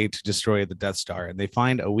strategic way to destroy the Death Star, and they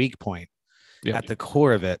find a weak point at the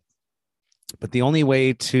core of it. But the only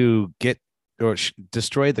way to get or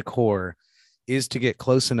destroy the core is to get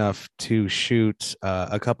close enough to shoot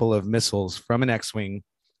a couple of missiles from an X-wing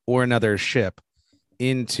or another ship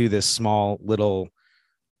into this small little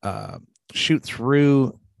shoot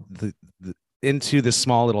through into this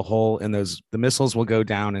small little hole, and the missiles will go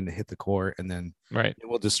down and hit the core, and then it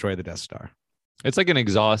will destroy the Death Star. It's like an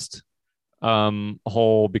exhaust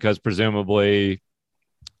hole, because presumably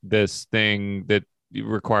this thing that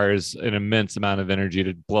requires an immense amount of energy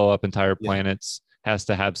to blow up entire planets has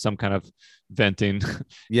to have some kind of venting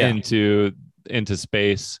into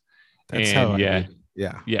space. That's and how so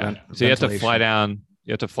you have to fly down.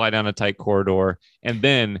 You have to fly down a tight corridor, and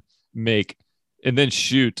then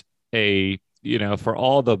shoot a, for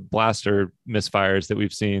all the blaster misfires that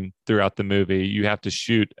we've seen throughout the movie, you have to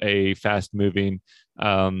shoot a fast moving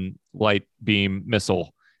light beam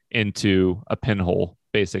missile into a pinhole,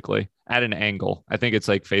 basically at an angle. I think it's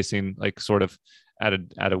like facing like sort of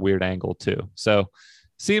at a weird angle too. So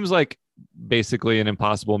seems like basically an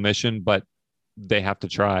impossible mission, but they have to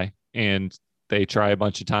try, and they try a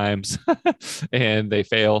bunch of times and they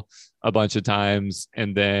fail a bunch of times.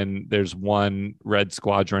 And then there's one red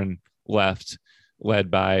squadron left, led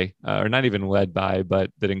by, or not even led by,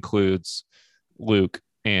 but that includes Luke,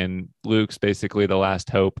 and Luke's basically the last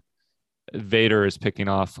hope. Vader is picking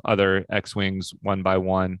off other X-Wings one by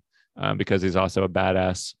one, because he's also a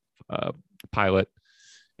badass pilot.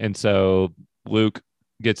 And so Luke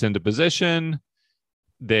gets into position.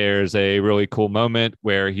 There's a really cool moment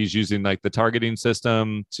where he's using like the targeting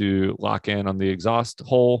system to lock in on the exhaust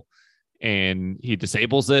hole, and he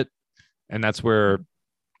disables it. And that's where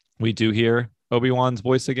we do hear Obi-Wan's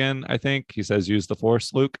voice again. I think he says, "Use the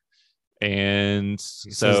Force, Luke." And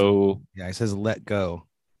he says, "Let go."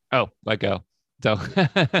 Oh, let go. So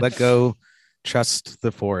let go, trust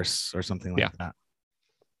the Force, or something like that.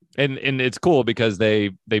 And it's cool because they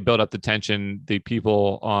build up the tension. The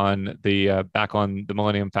people on the back on the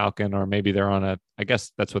Millennium Falcon, or maybe they're on I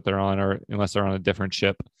guess that's what they're on, or unless they're on a different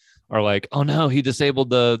ship, are like, "Oh no, he disabled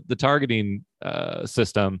the targeting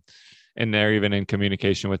system." And they're even in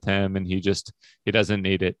communication with him, and he doesn't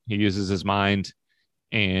need it. He uses his mind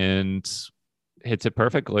and hits it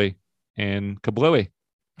perfectly, and kablooey.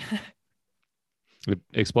 It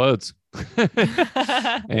explodes.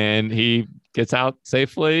 And he gets out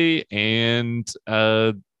safely, and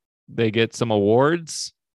they get some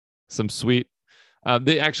awards, some sweet.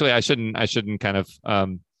 I shouldn't kind of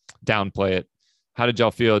downplay it. How did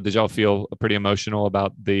y'all feel? Did y'all feel pretty emotional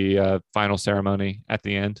about the final ceremony at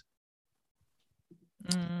the end?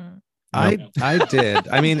 I did.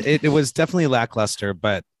 I mean, it was definitely lackluster,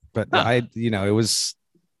 but it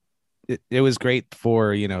was great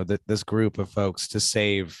for this group of folks to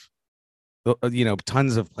save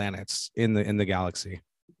tons of planets in the galaxy.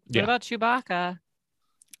 What about Chewbacca?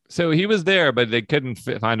 So he was there, but they couldn't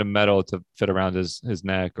find a medal to fit around his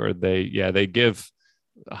neck, or they give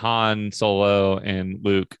Han Solo and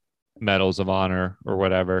Luke medals of honor or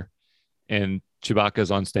whatever, and Chewbacca's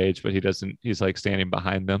on stage, but he doesn't. He's like standing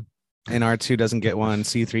behind them. And R2 doesn't get one.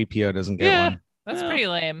 C3PO doesn't get one. That's pretty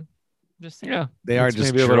lame. Just saying. Yeah, They are it's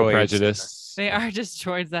just maybe a little droids. prejudice. They are just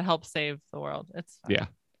droids that help save the world. It's fine.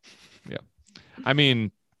 Yeah. I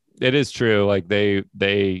mean, it is true. Like they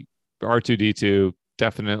R2D2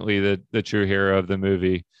 definitely the true hero of the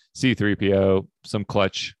movie. C3PO, some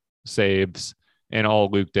clutch saves, and all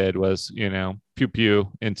Luke did was, pew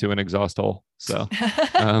pew into an exhaust hole. So,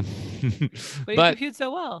 But he computed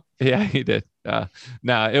so well. Yeah, he did.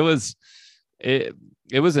 No, it was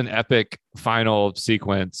an epic final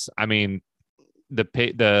sequence. I mean, the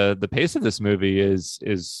pace of this movie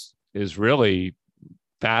is really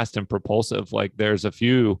fast and propulsive. Like there's a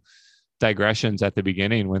few digressions at the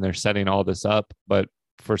beginning when they're setting all this up, but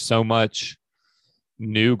for so much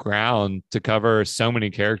new ground to cover, so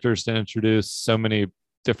many characters to introduce, so many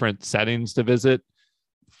different settings to visit,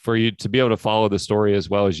 for you to be able to follow the story as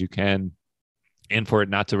well as you can, and for it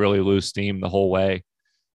not to really lose steam the whole way,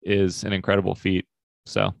 is an incredible feat.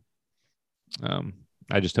 So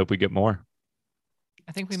I just hope we get more.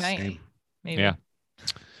 I think we might. Same. Maybe. Yeah.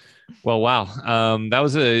 Well, wow. That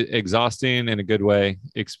was a exhausting in a good way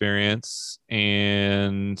experience.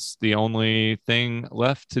 And the only thing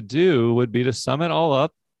left to do would be to sum it all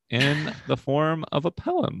up in the form of a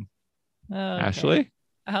poem. Okay. Ashley?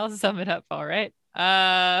 I'll sum it up. All right.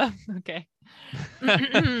 Okay.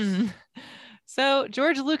 So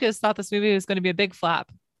George Lucas thought this movie was going to be a big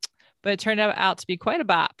flop, but it turned out to be quite a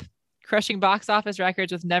bop, crushing box office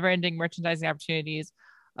records with never-ending merchandising opportunities.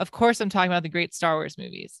 Of course, I'm talking about the great Star Wars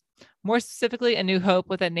movies. More specifically, A New Hope,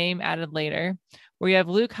 with a name added later, where you have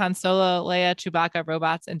Luke, Han Solo, Leia, Chewbacca,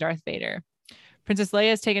 robots, and Darth Vader. Princess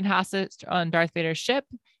Leia is taken hostage on Darth Vader's ship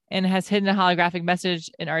and has hidden a holographic message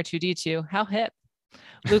in R2-D2. How hip.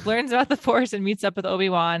 Luke learns about the Force and meets up with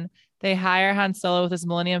Obi-Wan. They hire Han Solo with his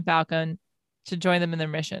Millennium Falcon to join them in their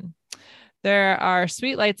mission. There are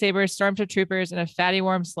sweet lightsabers, stormtroopers, and a fatty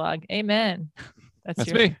warm slug. Amen.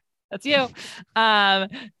 That's me. That's you. Darth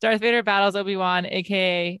Vader battles Obi-Wan,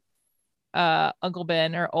 aka Uncle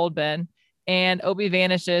Ben or Old Ben, and Obi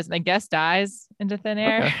vanishes and I guess dies into thin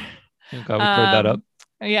air. Okay. I think I would clear that up.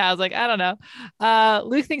 Yeah, I was like, I don't know.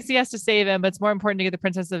 Luke thinks he has to save him, but it's more important to get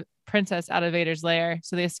the princess out of Vader's lair.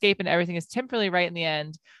 So they escape and everything is temporarily right in the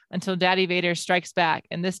end until Daddy Vader strikes back.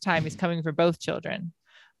 And this time he's coming for both children.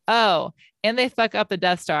 Oh, and they fuck up the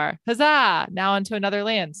Death Star. Huzzah! Now into another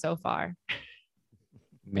land so far.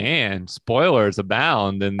 Man, spoilers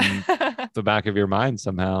abound in the back of your mind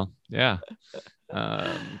somehow. Yeah.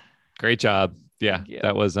 Great job. Yeah,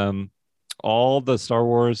 that was all the Star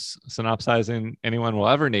Wars synopsizing anyone will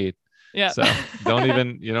ever need. Yeah. So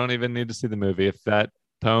you don't even need to see the movie. If that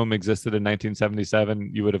poem existed in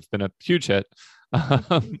 1977, you would have been a huge hit.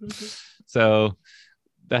 So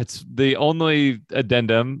that's the only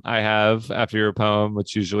addendum I have after your poem,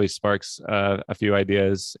 which usually sparks a few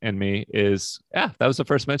ideas in me, is, that was the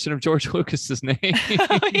first mention of George Lucas's name.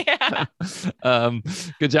 Yeah.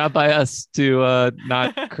 Good job by us to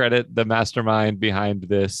not credit the mastermind behind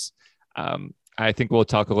this. I think we'll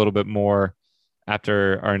talk a little bit more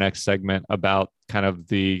after our next segment about kind of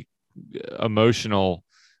the emotional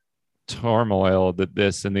turmoil that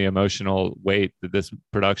this and the emotional weight that this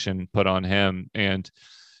production put on him. And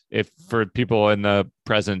if for people in the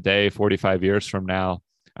present day, 45 years from now,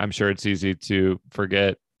 I'm sure it's easy to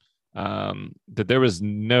forget that there was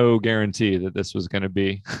no guarantee that this was going to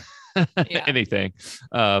be anything.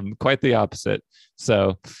 Quite the opposite.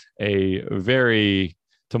 So a very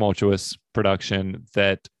tumultuous production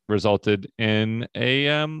that resulted in a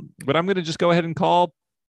what I'm going to just go ahead and call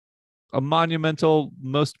a monumental,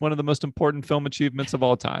 one of the most important film achievements of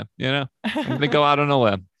all time. I'm going to go out on a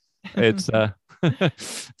limb. It's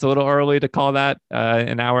it's a little early to call that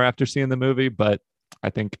an hour after seeing the movie, but I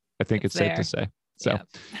think it's safe to say. So,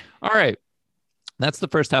 all right, that's the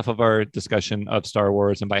first half of our discussion of Star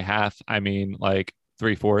Wars, and by half I mean like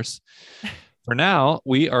 3/4. For now,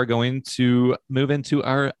 we are going to move into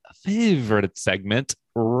our favorite segment,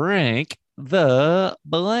 Rank the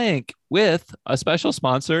Blank, with a special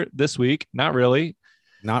sponsor this week. Not really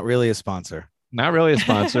a sponsor,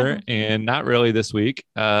 and not really this week,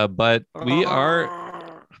 but we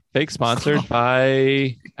are fake sponsored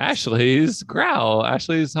by Ashley's Growl.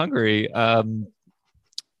 Ashley's Hungry, a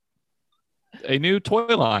new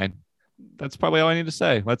toy line. That's probably all I need to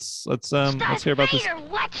say. Let's hear about this.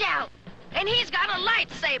 Watch out! And he's got a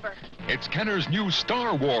lightsaber. It's Kenner's new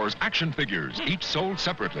Star Wars action figures, each sold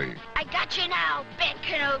separately. I got you now, Ben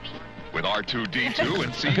Kenobi. With R2-D2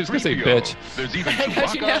 and C-3PO. I was gonna say bitch. There's even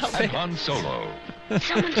Chewbacca and Han Solo.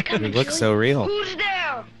 Someone's coming. It looks so real. Who's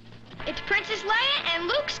there? It's Princess Leia and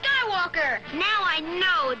Luke Skywalker. Now I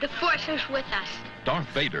know the Force is with us. Darth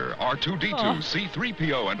Vader, R2-D2,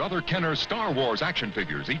 C-3PO, and other Kenner Star Wars action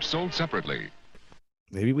figures, each sold separately.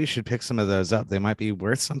 Maybe we should pick some of those up. They might be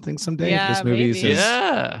worth something someday. Yeah, If this movie's maybe.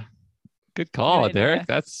 Yeah. Good call, Good idea. Derek.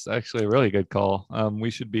 That's actually a really good call. We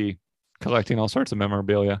should be collecting all sorts of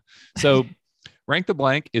memorabilia. So Rank the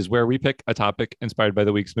Blank is where we pick a topic inspired by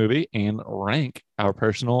the week's movie and rank our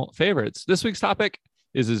personal favorites. This week's topic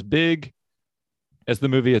is as big as the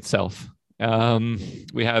movie itself.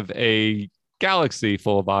 We have a galaxy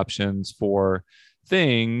full of options for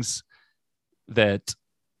things that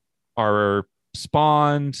are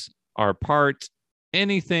spawned, are part,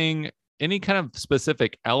 anything, any kind of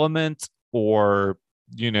specific element or,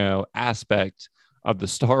 aspect of the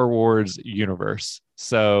Star Wars universe.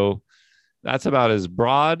 So that's about as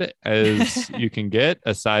broad as you can get,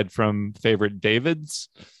 aside from favorite Davids.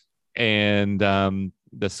 And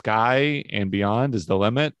the sky and beyond is the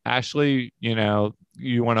limit. Ashley,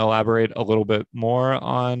 you want to elaborate a little bit more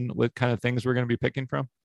on what kind of things we're going to be picking from?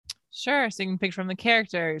 Sure. So you can pick from the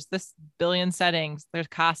characters, this billion settings, there's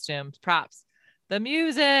costumes, props, the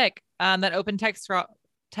music, that open text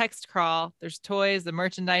crawl, there's toys, the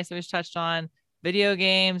merchandise that was touched on, video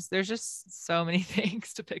games. There's just so many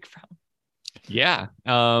things to pick from. Yeah.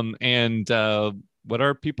 And what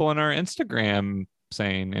are people on our Instagram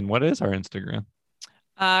saying? And what is our Instagram?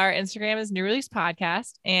 Our Instagram is New Release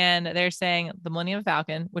Podcast, and they're saying the Millennium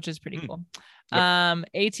Falcon, which is pretty cool. Yep.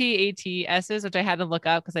 ATATSs, which I had to look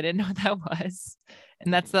up because I didn't know what that was.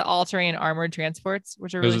 And that's the all-terrain armored transports,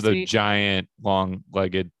 which are Those really are the sweet. giant,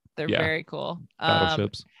 long-legged. They're very cool.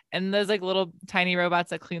 Battleships. And those like little tiny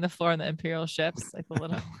robots that clean the floor in the Imperial ships, like the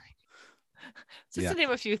little. Just to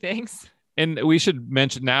name a few things. And we should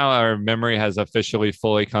mention now our memory has officially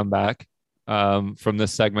fully come back from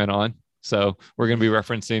this segment on. So we're going to be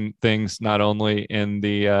referencing things not only in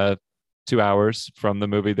the 2 hours from the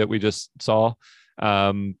movie that we just saw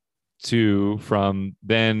to from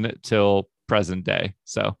then till present day.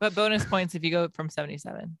 So, but bonus points if you go from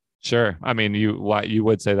 77. Sure. I mean, you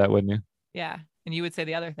would say that, wouldn't you? Yeah. And you would say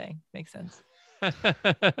the other thing. Makes sense.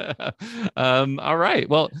 All right.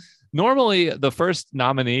 Well, normally the first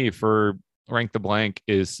nominee for Rank the Blank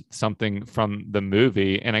is something from the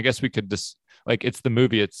movie. And I guess we could just it's the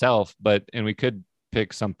movie itself, and we could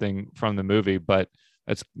pick something from the movie, but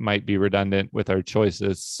it might be redundant with our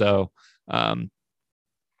choices. So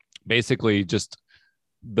basically just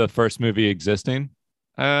the first movie existing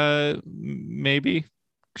maybe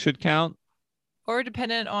should count. Or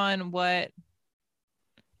dependent on what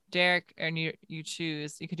Derek and you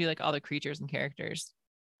choose, you could do like all the creatures and characters.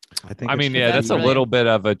 I mean, that's a little bit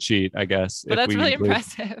of a cheat, I guess. But that's really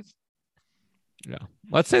impressive. Yeah.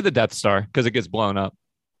 Let's say the Death Star because it gets blown up.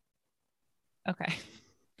 Okay.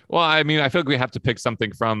 Well, I mean, I feel like we have to pick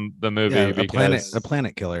something from the movie because a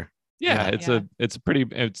planet killer. Yeah,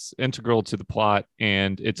 it's integral to the plot,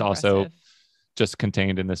 and it's also just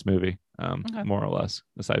contained in this movie, more or less,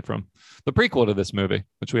 aside from the prequel to this movie,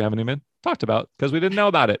 which we haven't even talked about because we didn't know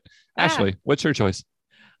about it. Ashley, what's your choice?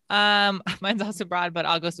 Mine's also broad, but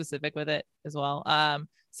I'll go specific with it as well.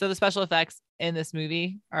 So the special effects in this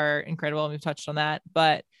movie are incredible, and we've touched on that.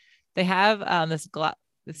 But they have this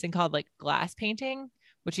thing called like glass painting,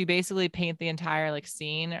 which you basically paint the entire like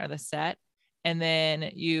scene or the set, and then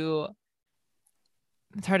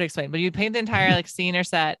it's hard to explain, but you paint the entire like scene or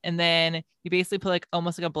set, and then you basically put like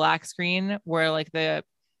almost like a black screen where like the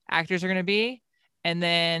actors are going to be, and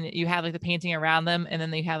then you have like the painting around them, and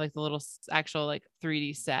then you have like the little actual like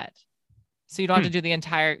 3D set. So you don't have to do you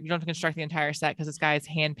don't have to construct the entire set because this guy is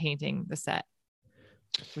hand painting the set,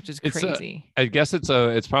 which is crazy. I guess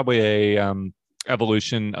it's probably a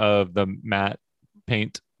evolution of the matte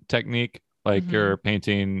paint technique. Like you're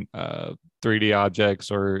painting 3D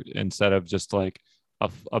objects, or instead of just like a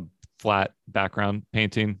flat background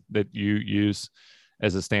painting that you use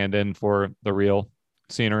as a stand-in for the real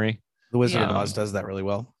scenery. The Wizard of Oz does that really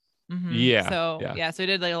well. Yeah. So we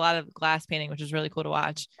did like a lot of glass painting, which is really cool to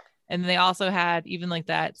watch. And they also had even like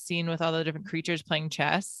that scene with all the different creatures playing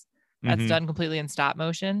chess. That's done completely in stop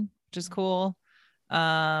motion, which is cool.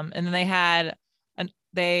 And then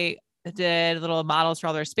they did little models for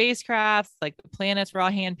all their spacecraft. Like the planets were all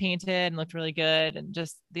hand painted and looked really good. And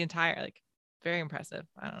just the entire, very impressive.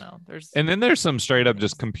 I don't know. There's some straight up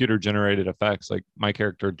just computer generated effects. Like my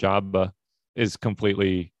character Jabba is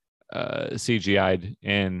completely CGI'd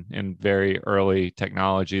in very early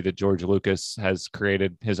technology that George Lucas has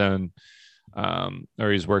created his own,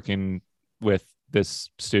 or he's working with this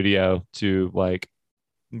studio to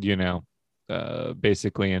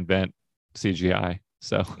basically invent CGI.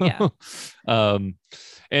 So, Yeah.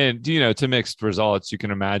 and to mixed results, you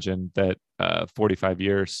can imagine that 45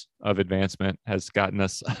 years of advancement has gotten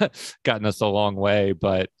us a long way,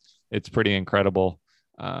 but it's pretty incredible.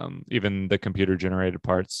 Even the computer generated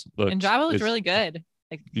parts look, And Java looked really good.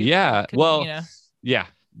 Like, yeah. couldn't, Well, yeah,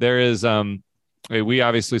 there is, we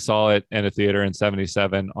obviously saw it in a theater in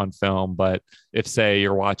 77 on film, but if say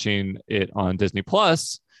you're watching it on Disney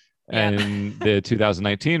Plus and the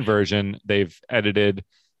 2019 version, they've edited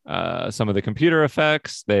some of the computer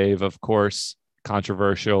effects. They've, of course,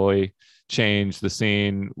 controversially changed the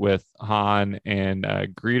scene with Han and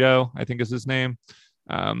Greedo, I think is his name,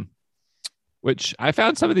 which I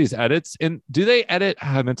found some of these edits. And do they edit?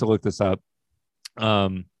 I meant to look this up.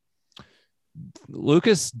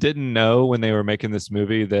 Lucas didn't know when they were making this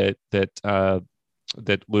movie that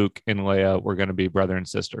Luke and Leia were going to be brother and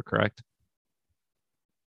sister, correct?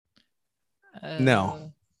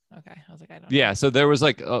 No. Okay, I was like, I don't. Yeah, so there was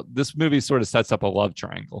like this movie sort of sets up a love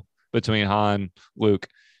triangle between Han, Luke,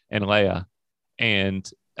 and Leia, and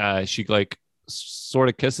she like sort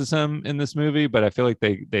of kisses him in this movie, but I feel like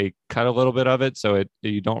they cut a little bit of it, so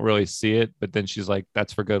you don't really see it. But then she's like,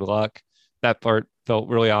 "That's for good luck." That part felt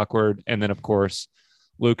really awkward. And then, of course,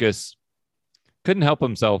 Lucas couldn't help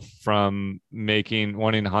himself from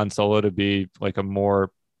wanting Han Solo to be like a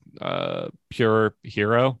more pure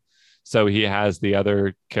hero. So he has the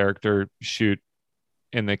other character shoot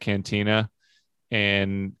in the cantina.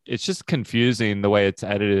 And it's just confusing the way it's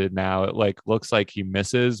edited now. It like looks like he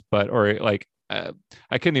misses, I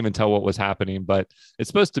couldn't even tell what was happening. But it's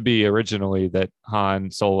supposed to be originally that Han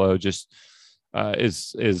Solo just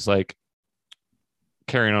is like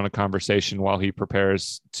carrying on a conversation while he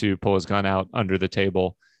prepares to pull his gun out under the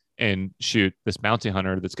table and shoot this bounty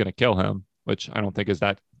hunter that's going to kill him, which I don't think is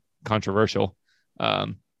that controversial.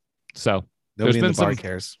 So nobody in the bar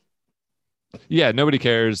cares. Yeah, nobody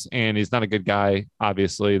cares, and he's not a good guy.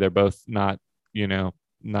 Obviously, they're both not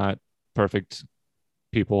perfect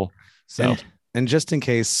people. So, and just in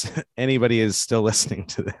case anybody is still listening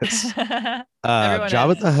to this,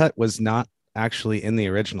 Jabba the Hutt was not actually in the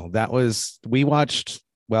original. That was we watched.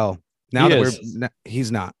 Well, now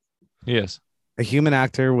he's not. He is. A human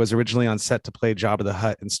actor was originally on set to play Jabba the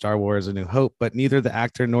Hutt in Star Wars: A New Hope, but neither the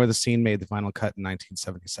actor nor the scene made the final cut in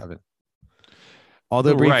 1977.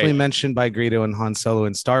 Although briefly mentioned by Greedo and Han Solo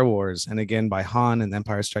in Star Wars, and again by Han in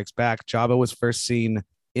Empire Strikes Back, Jabba was first seen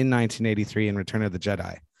in 1983 in Return of the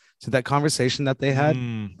Jedi. So that conversation that they had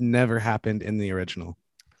never happened in the original.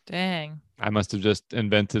 Dang. I must have just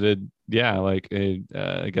invented it. Yeah,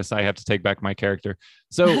 I guess I have to take back my character.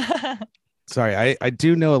 So sorry, I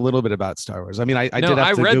do know a little bit about Star Wars. I mean, I did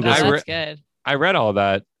have to Google. That's good. I read all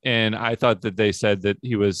that, and I thought that they said that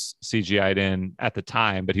he was CGI'd in at the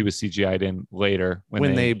time, but he was CGI'd in later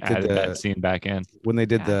when they added that scene back in. When they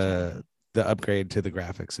did the upgrade to the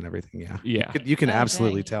graphics and everything. Yeah. You can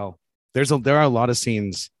absolutely tell. There are a lot of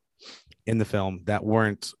scenes in the film that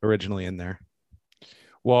weren't originally in there.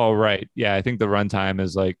 Well, right. Yeah, I think the runtime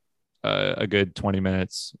is like a good 20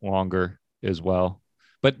 minutes longer as well.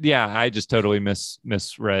 But yeah, I just totally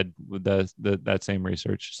misread with that same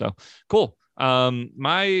research. So cool.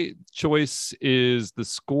 My choice is the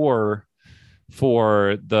score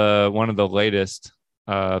for one of the latest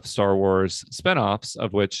Star Wars spinoffs,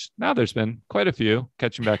 of which now there's been quite a few,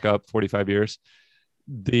 catching back up 45 years.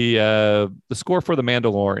 The score for The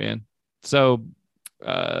Mandalorian. So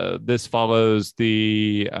this follows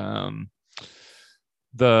the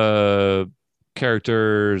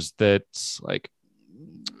characters that's like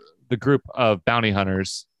the group of bounty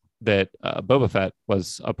hunters that Boba Fett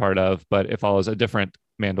was a part of, but it follows a different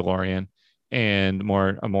Mandalorian and a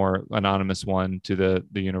more anonymous one to the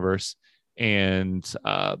universe. And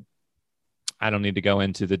I don't need to go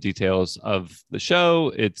into the details of the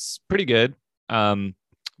show. It's pretty good,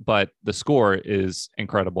 but the score is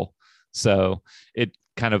incredible. So it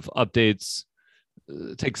kind of updates,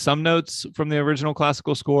 takes some notes from the original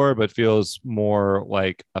classical score, but feels more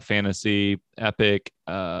like a fantasy epic.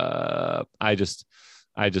 I just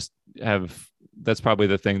have, that's probably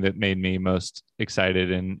the thing that made me most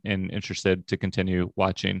excited and interested to continue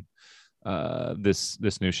watching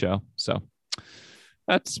this new show. So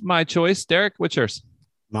that's my choice. Derek, what's yours?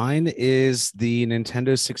 Mine is the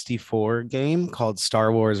Nintendo 64 game called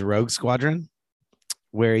Star Wars Rogue Squadron,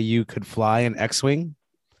 where you could fly an X-Wing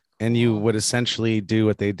and you would essentially do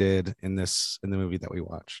what they did in the movie that we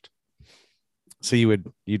watched. So you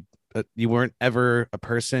weren't ever a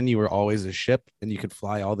person, you were always a ship, and you could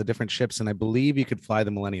fly all the different ships. And I believe you could fly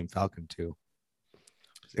the Millennium Falcon too.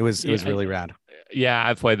 It was really rad. Yeah,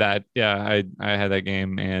 I played that. Yeah, I had that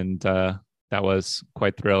game, and that was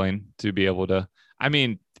quite thrilling to be able to. I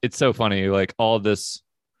mean, it's so funny. Like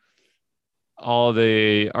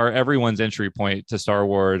everyone's entry point to Star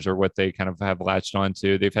Wars or what they kind of have latched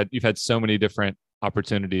onto. You've had so many different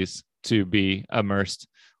opportunities to be immersed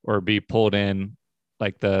or be pulled in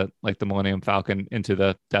like the Millennium Falcon into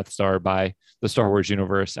the Death Star by the Star Wars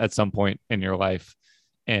universe at some point in your life.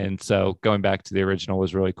 And so going back to the original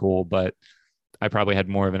was really cool, but I probably had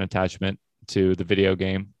more of an attachment to the video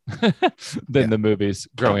game than the movies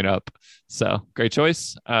growing up. So great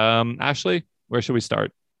choice. Ashley, where should we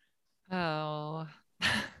start? Oh,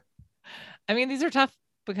 I mean, these are tough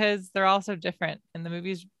because they're all so different and the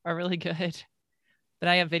movies are really good. Then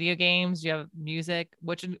I have video games, you have music,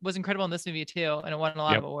 which was incredible in this movie too, and it won a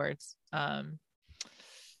lot of awards. I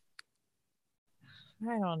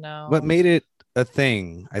don't know. What made it a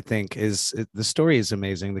thing, I think, is the story is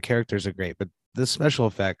amazing. The characters are great, but the special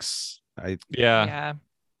effects, I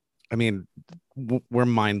mean, were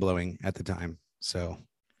mind blowing at the time. So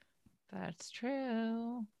that's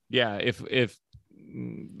true. Yeah, if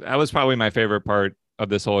that was probably my favorite part of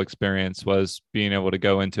this whole experience was being able to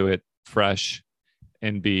go into it fresh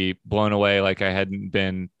and be blown away like I hadn't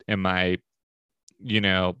been in my,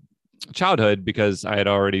 childhood, because I had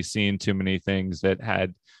already seen too many things that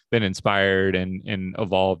had been inspired and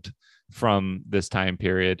evolved from this time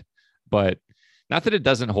period. But not that it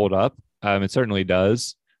doesn't hold up. It certainly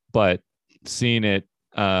does. But seeing it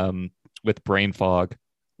with brain fog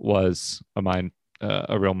was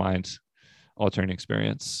a real mind altering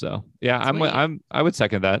experience. So yeah, I would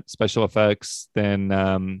second that. Special effects,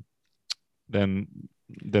 then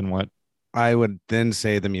what? I would then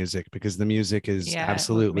say the music, because the music is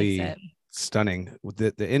absolutely stunning.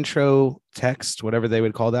 The intro text, whatever they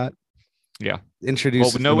would call that. Yeah.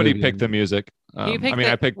 Introduce. Well, nobody picked the music. I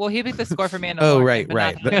picked the score for Mandalorian. Oh,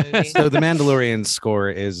 right. So the Mandalorian score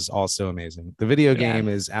is also amazing. The video game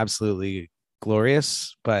is absolutely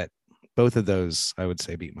glorious, but both of those I would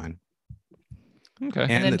say beat mine. Okay.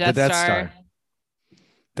 And the Death Star.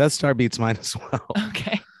 Death Star beats mine as well.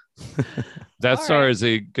 Okay. Death Star is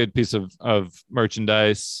a good piece of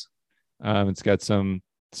merchandise. It's got some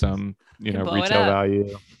retail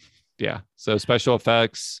value. Yeah. So special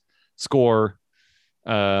effects, score.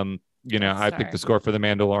 I picked the score for the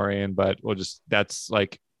Mandalorian, but that's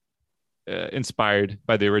like inspired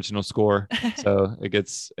by the original score, so it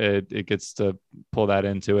gets to pull that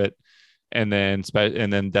into it. And then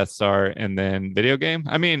Death Star, and then video game.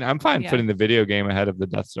 I mean, I'm fine putting the video game ahead of the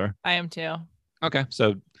Death Star. I am too. Okay,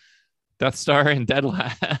 so Death Star and Dead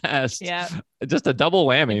Last. Yeah, just a double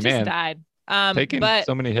whammy, it man. Died. Taking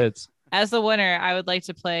so many hits. As the winner, I would like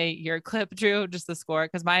to play your clip, Drew, just the score,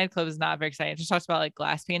 because my clip is not very exciting. It just talks about like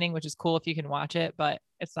glass painting, which is cool if you can watch it, but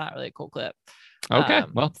it's not really a cool clip. Okay,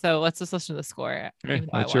 well, so let's just listen to the score. Okay,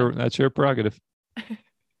 that's your prerogative.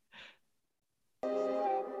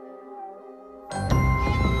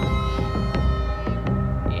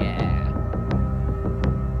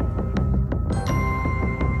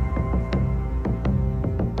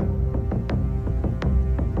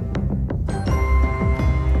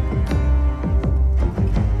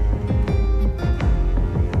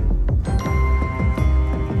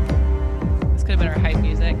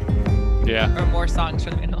 Or more songs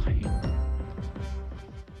from the Mandalorian.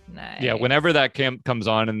 Nice. Yeah, whenever that comes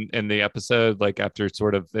on in the episode, like after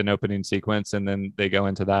sort of an opening sequence, and then they go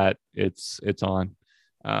into that, it's on.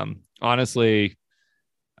 Honestly,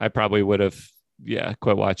 I probably would have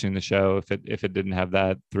quit watching the show if it didn't have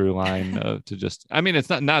that through line to just. I mean, it's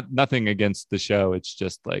not nothing against the show. It's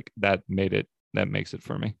just like that makes it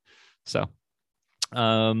for me. So,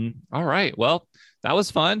 all right. Well, that was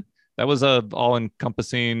fun. That was a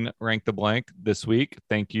all-encompassing rank the blank this week.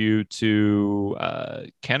 Thank you to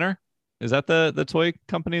Kenner. Is that the toy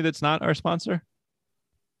company that's not our sponsor?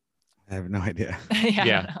 I have no idea.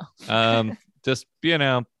 Yeah. Just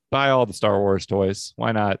buy all the Star Wars toys.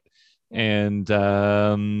 Why not? And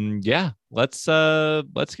let's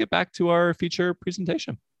get back to our feature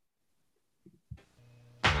presentation.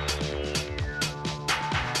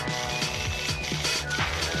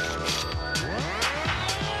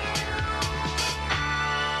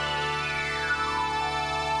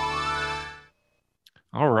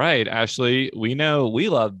 All right, Ashley, we know we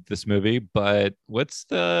loved this movie, but what's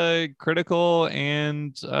the critical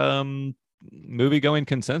and movie-going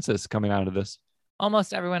consensus coming out of this?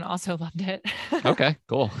 Almost everyone also loved it. Okay,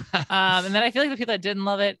 cool. And then I feel like the people that didn't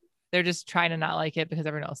love it, they're just trying to not like it because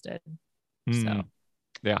everyone else did. So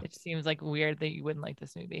yeah, it seems like weird that you wouldn't like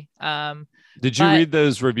this movie. Did you read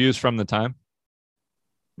those reviews from the time?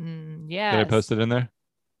 Yeah. Did I post it in there?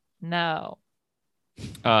 No.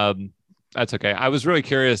 That's okay. I was really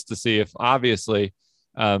curious to see if, obviously,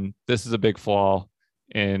 this is a big flaw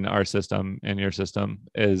in our system and your system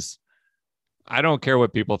is I don't care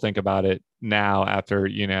what people think about it now after,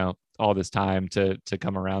 all this time to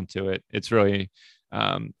come around to it. It's really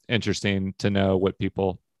interesting to know what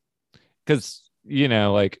people, because,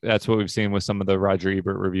 like that's what we've seen with some of the Roger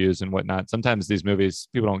Ebert reviews and whatnot. Sometimes these movies,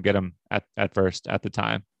 people don't get them at first at the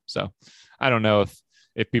time. So I don't know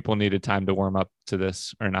if people needed time to warm up to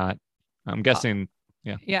this or not. I'm guessing.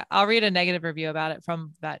 Yeah. Yeah. I'll read a negative review about it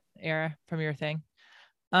from that era, from your thing.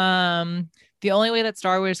 The only way that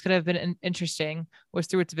Star Wars could have been interesting was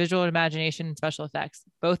through its visual imagination and special effects.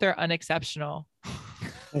 Both are unexceptional.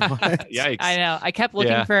 Yikes. I know. I kept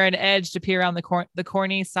looking for an edge to peer around the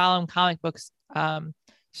corny, solemn comic books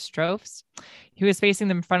strophes. He was facing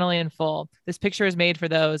them frontally in full. This picture is made for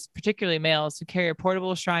those, particularly males, who carry a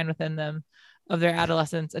portable shrine within them of their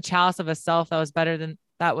adolescence, a chalice of a self that was better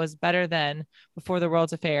than before the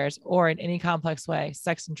world's affairs, or in any complex way,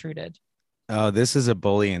 sex intruded. Oh, this is a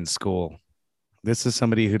bully in school. This is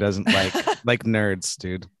somebody who doesn't like nerds,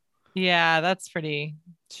 dude. Yeah, that's pretty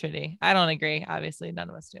shitty. I don't agree. Obviously, none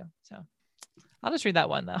of us do. So I'll just read that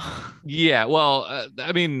one though. Yeah, well,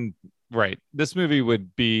 I mean, right. This movie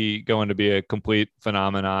would be going to be a complete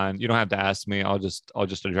phenomenon. You don't have to ask me. I'll just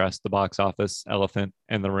address the box office elephant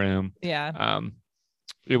in the room. Yeah.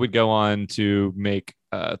 It would go on to make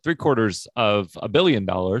 $750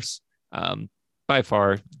 million. By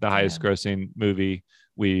far the highest grossing movie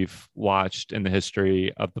we've watched in the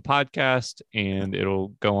history of the podcast, and it'll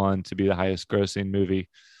go on to be the highest grossing movie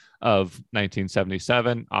of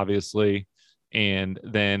 1977, obviously. And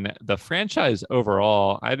then the franchise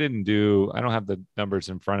overall, I don't have the numbers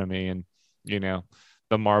in front of me, and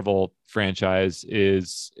the Marvel franchise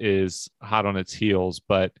is hot on its heels,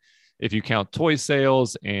 but if you count toy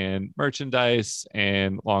sales and merchandise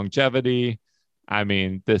and longevity, I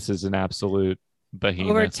mean, this is an absolute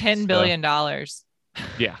behemoth. Over $10 billion.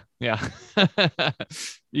 Yeah.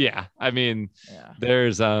 Yeah. I mean,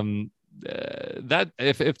 there's that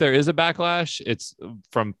if there is a backlash, it's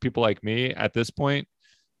from people like me at this point.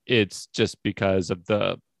 It's just because of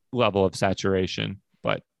the level of saturation.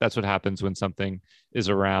 But that's what happens when something is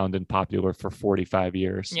around and popular for 45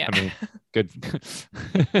 years. Yeah. I mean, good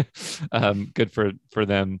for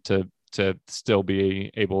them to still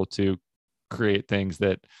be able to create things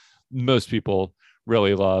that most people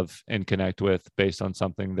really love and connect with based on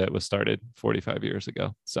something that was started 45 years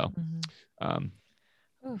ago. So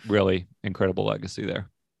really incredible legacy there.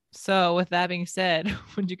 So with that being said,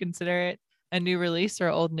 would you consider it a new release or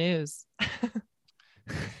old news?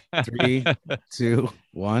 3, 2,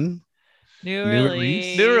 1. New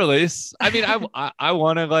release. New release. I mean, I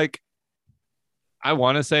want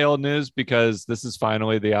to say old news because this is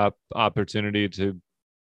finally the opportunity to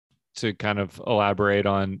kind of elaborate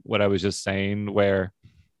on what I was just saying, where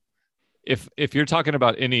if you're talking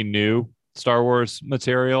about any new Star Wars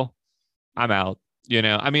material, I'm out.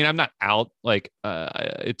 I mean, I'm not out. Like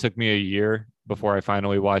it took me a year before I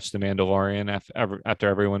finally watched The Mandalorian after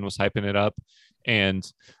everyone was hyping it up, and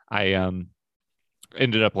I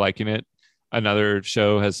ended up liking it. Another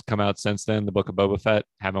show has come out since then, The Book of Boba Fett.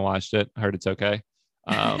 Haven't watched it. Heard it's okay.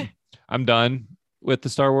 I'm done with the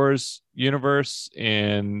Star Wars universe,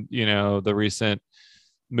 and the recent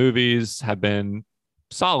movies have been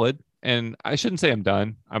solid, and I shouldn't say I'm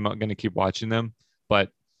done. I'm not going to keep watching them, but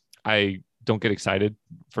I don't get excited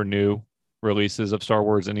for new releases of Star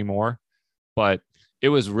Wars anymore. But it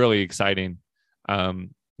was really exciting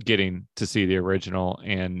getting to see the original,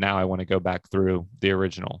 and now I want to go back through the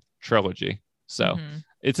original trilogy. So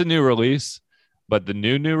it's a new release, but the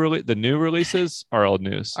new releases are old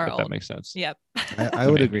news. That makes sense. Yep. I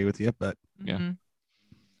would agree with you, but yeah.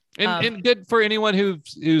 And good for anyone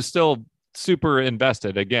who's still super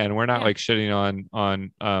invested. Again, we're not like shitting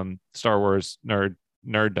on Star Wars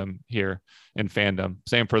nerddom here and fandom.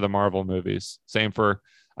 Same for the Marvel movies. Same for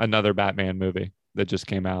another Batman movie that just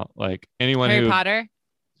came out. Like anyone Harry Potter.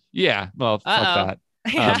 Yeah. Well, fuck that.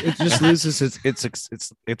 It just loses its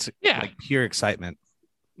like pure excitement.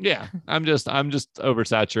 Yeah, I'm just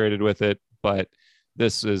oversaturated with it, but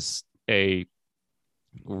this is a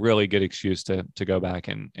really good excuse to go back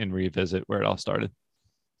and revisit where it all started.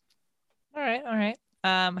 All right.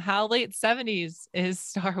 How late 70s is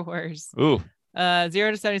Star Wars? Ooh. 0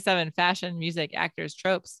 to 77, fashion, music, actors,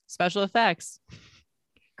 tropes, special effects,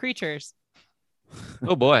 creatures.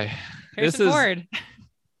 Oh boy. Harrison Ford.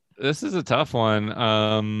 This is a tough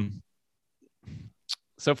one.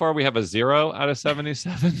 So far, we have a 0 out of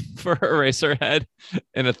 77 for Eraserhead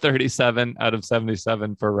and a 37 out of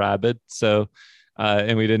 77 for Rabid. So,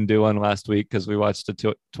 and we didn't do one last week because we watched a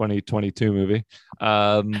 2022 movie.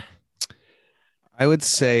 I would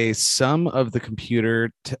say some of the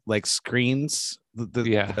computer like screens,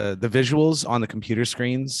 the visuals on the computer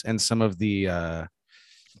screens, and some of the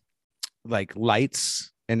like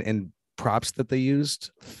lights and props that they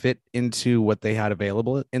used fit into what they had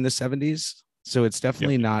available in the 70s. So it's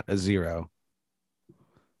definitely not a zero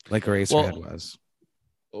like Eraserhead was.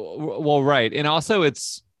 Well, right. And also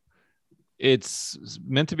it's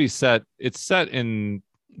meant to be set. It's set in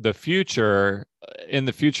the future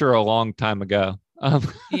a long time ago.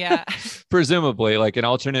 Yeah. Presumably like an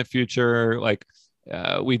alternate future. Like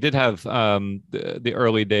we did have the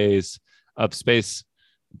early days of space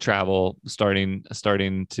travel starting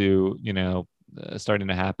to starting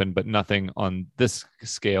to happen, but nothing on this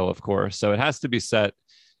scale, of course. So it has to be set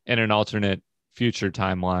in an alternate future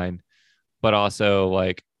timeline, but also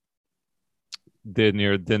like then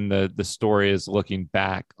the story is looking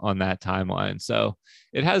back on that timeline. So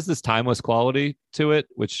it has this timeless quality to it,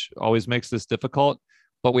 which always makes this difficult,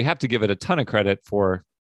 but we have to give it a ton of credit for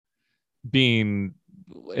being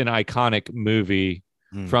an iconic movie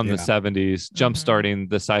from the 70s, jump-starting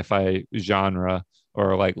the sci-fi genre,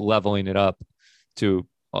 or like leveling it up to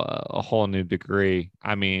a whole new degree.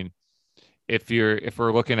 I mean, if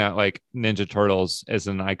we're looking at like Ninja Turtles as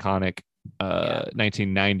an iconic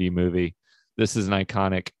 1990 movie, this is an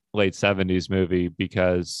iconic late 70s movie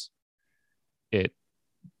because it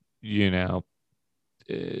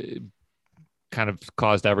kind of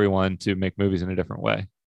caused everyone to make movies in a different way.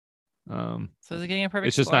 So is it getting a perfect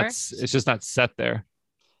it's just score? It's just not set there.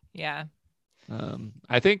 Yeah.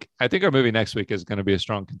 I think our movie next week is going to be a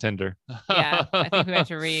strong contender. Yeah, I think we have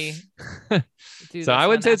to do so I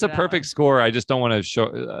would say it's a perfect score. I just don't want to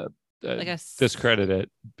show discredit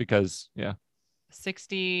it because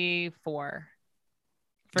 64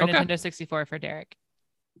 for Nintendo 64 for Derek.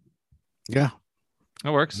 Yeah,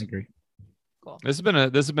 that works. I agree. Cool. This has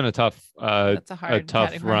been a tough That's a tough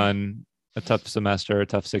category. run, a tough semester, a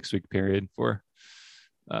tough 6-week period for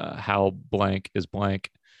how blank is blank.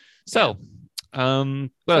 So, what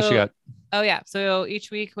else you got? Oh yeah. So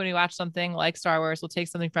each week when we watch something like Star Wars, we'll take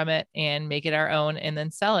something from it and make it our own and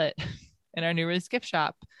then sell it in our new release gift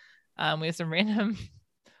shop. We have some random,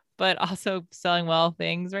 but also selling well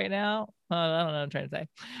things right now. I don't know what I'm trying to say.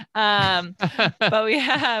 But we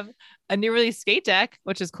have a new release skate deck,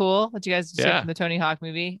 which is cool, that you guys took from the Tony Hawk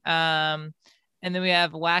movie. And then we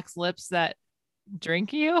have wax lips that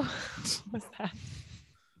drink you. What's that?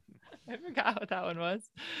 I forgot what that one was.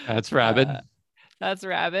 That's Rabid. That's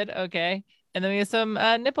Rabid. Okay. And then we have some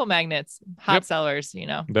nipple magnets, hot sellers,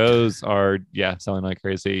 Those are, selling like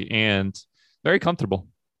crazy and very comfortable.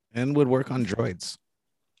 And would work on droids.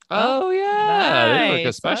 Oh, yeah. They work nice.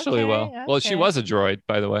 especially well. Well, she was a droid,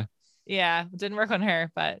 by the way. Yeah. Didn't work on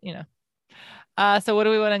her, but, so what do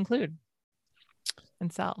we want to include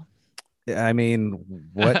and sell? I mean,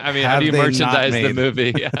 what? I mean, how do you merchandise the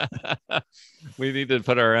movie? We need to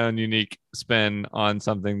put our own unique spin on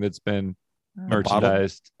something that's been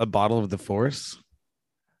merchandised. A bottle of the Force.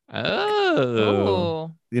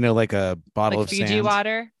 Oh, like a bottle of Fiji sand.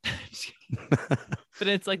 water, but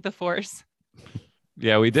it's like the Force.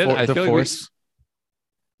 Yeah, we did. I the feel Force. Like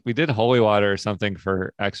we did holy water or something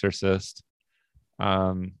for Exorcist.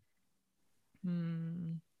 I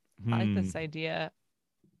like this idea.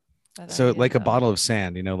 So like a bottle of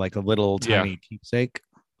sand, like a little tiny keepsake.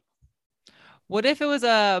 What if it was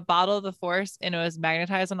a bottle of the Force and it was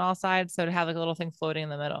magnetized on all sides, so to have like a little thing floating in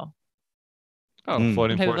the middle? Oh,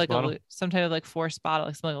 floating Force bottle. Some type of like Force bottle,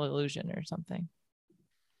 like something like illusion or something.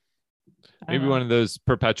 Maybe one of those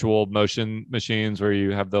perpetual motion machines where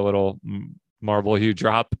you have the little marble you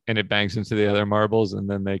drop and it bangs into the other marbles and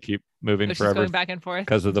then they keep moving forever, going back and forth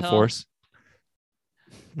because of the Force.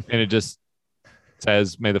 And it just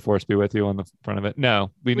says, "May the Force be with you" on the front of it.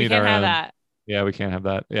 No, we need our own. That. Yeah, we can't have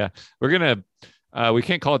that. Yeah, we're gonna. We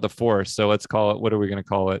can't call it the Force, so let's call it. What are we gonna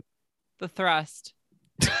call it? The Thrust.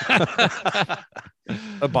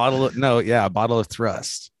 A bottle of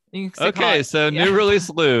Thrust. Okay, so new release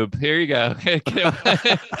lube. Here you go.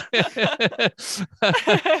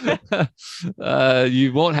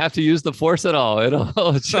 You won't have to use the Force at all.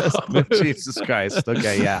 It'll just Jesus Christ.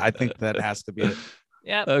 Okay, yeah, I think that has to be it.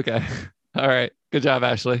 Yep. Okay. All right. Good job,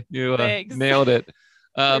 Ashley. You nailed it.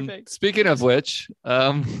 Speaking of which, should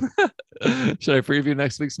I preview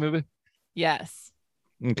next week's movie? Yes.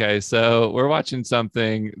 Okay, so we're watching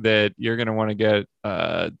something that you're going to want to get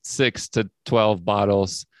 6 to 12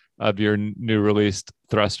 bottles of your new released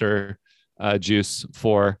thruster juice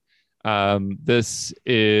for. This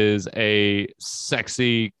is a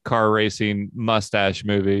sexy car racing mustache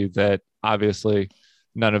movie that obviously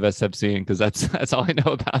none of us have seen because that's all I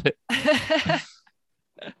know about it.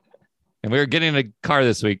 And we were getting a car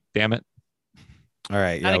this week. Damn it. All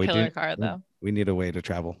right. Not Yeah, a we killer do. car, though. We need a way to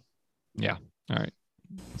travel. Yeah. All right.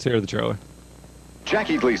 Let's hear the trailer.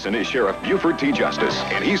 Jackie Gleason is Sheriff Buford T. Justice,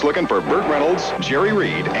 and he's looking for Burt Reynolds, Jerry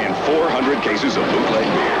Reed, and 400 cases of bootleg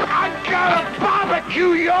beer. I gotta barbecue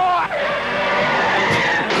your...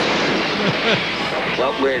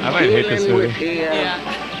 What we're I might hate this dealing with movie. here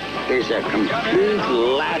is a complete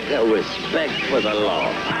lack of respect for the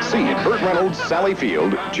law. See Burt Reynolds, Sally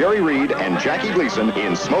Field, Jerry Reed, and Jackie Gleason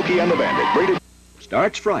in Smokey and the Bandit. Rated.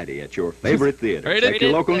 Starts Friday at your favorite theater. Rated. Check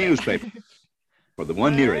your local newspaper for the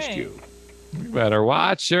one nearest you. You better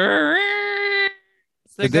watch her.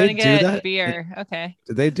 So they're Did going they to do get that? beer. Okay.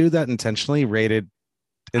 Did they do that intentionally? Rated?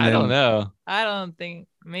 And I then- don't know. I don't think,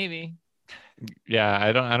 maybe. Yeah,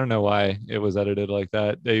 I don't know why it was edited like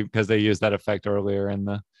that. Because they used that effect earlier in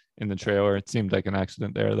the trailer. It seemed like an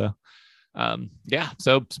accident there though. Yeah,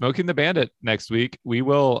 so Smoking the Bandit next week. We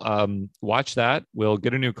will watch that. We'll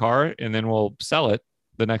get a new car and then we'll sell it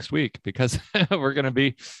the next week because we're going to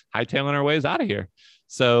be hightailing our ways out of here.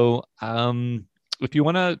 So if you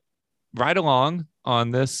want to ride along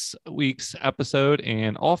on this week's episode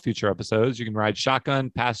and all future episodes, you can ride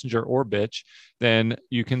shotgun, passenger, or bitch. Then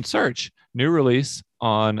you can search New Release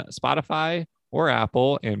on Spotify or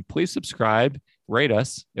Apple, and please subscribe, rate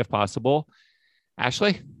us if possible.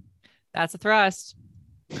 Ashley? That's a thrust.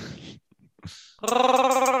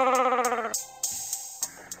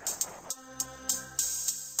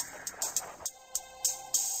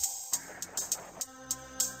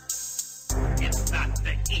 It's not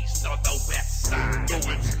the east or the west side. No,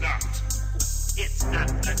 it's not. It's not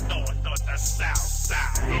the north or the south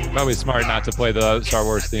side. Probably smart not to play the Star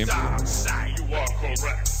Wars theme. Dark side. You are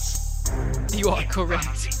correct. You are correct.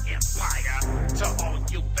 The Empire. To all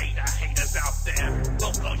you Vader haters out there,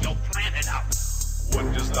 we'll blow your planet up.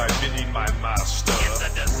 What does thy bidding, my master? It's a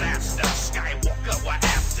disaster. Skywalker, we're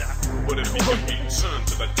after. What if we can be turned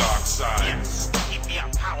to the dark side? Yes, keep me a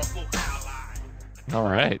powerful ally. All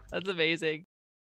right. That's amazing.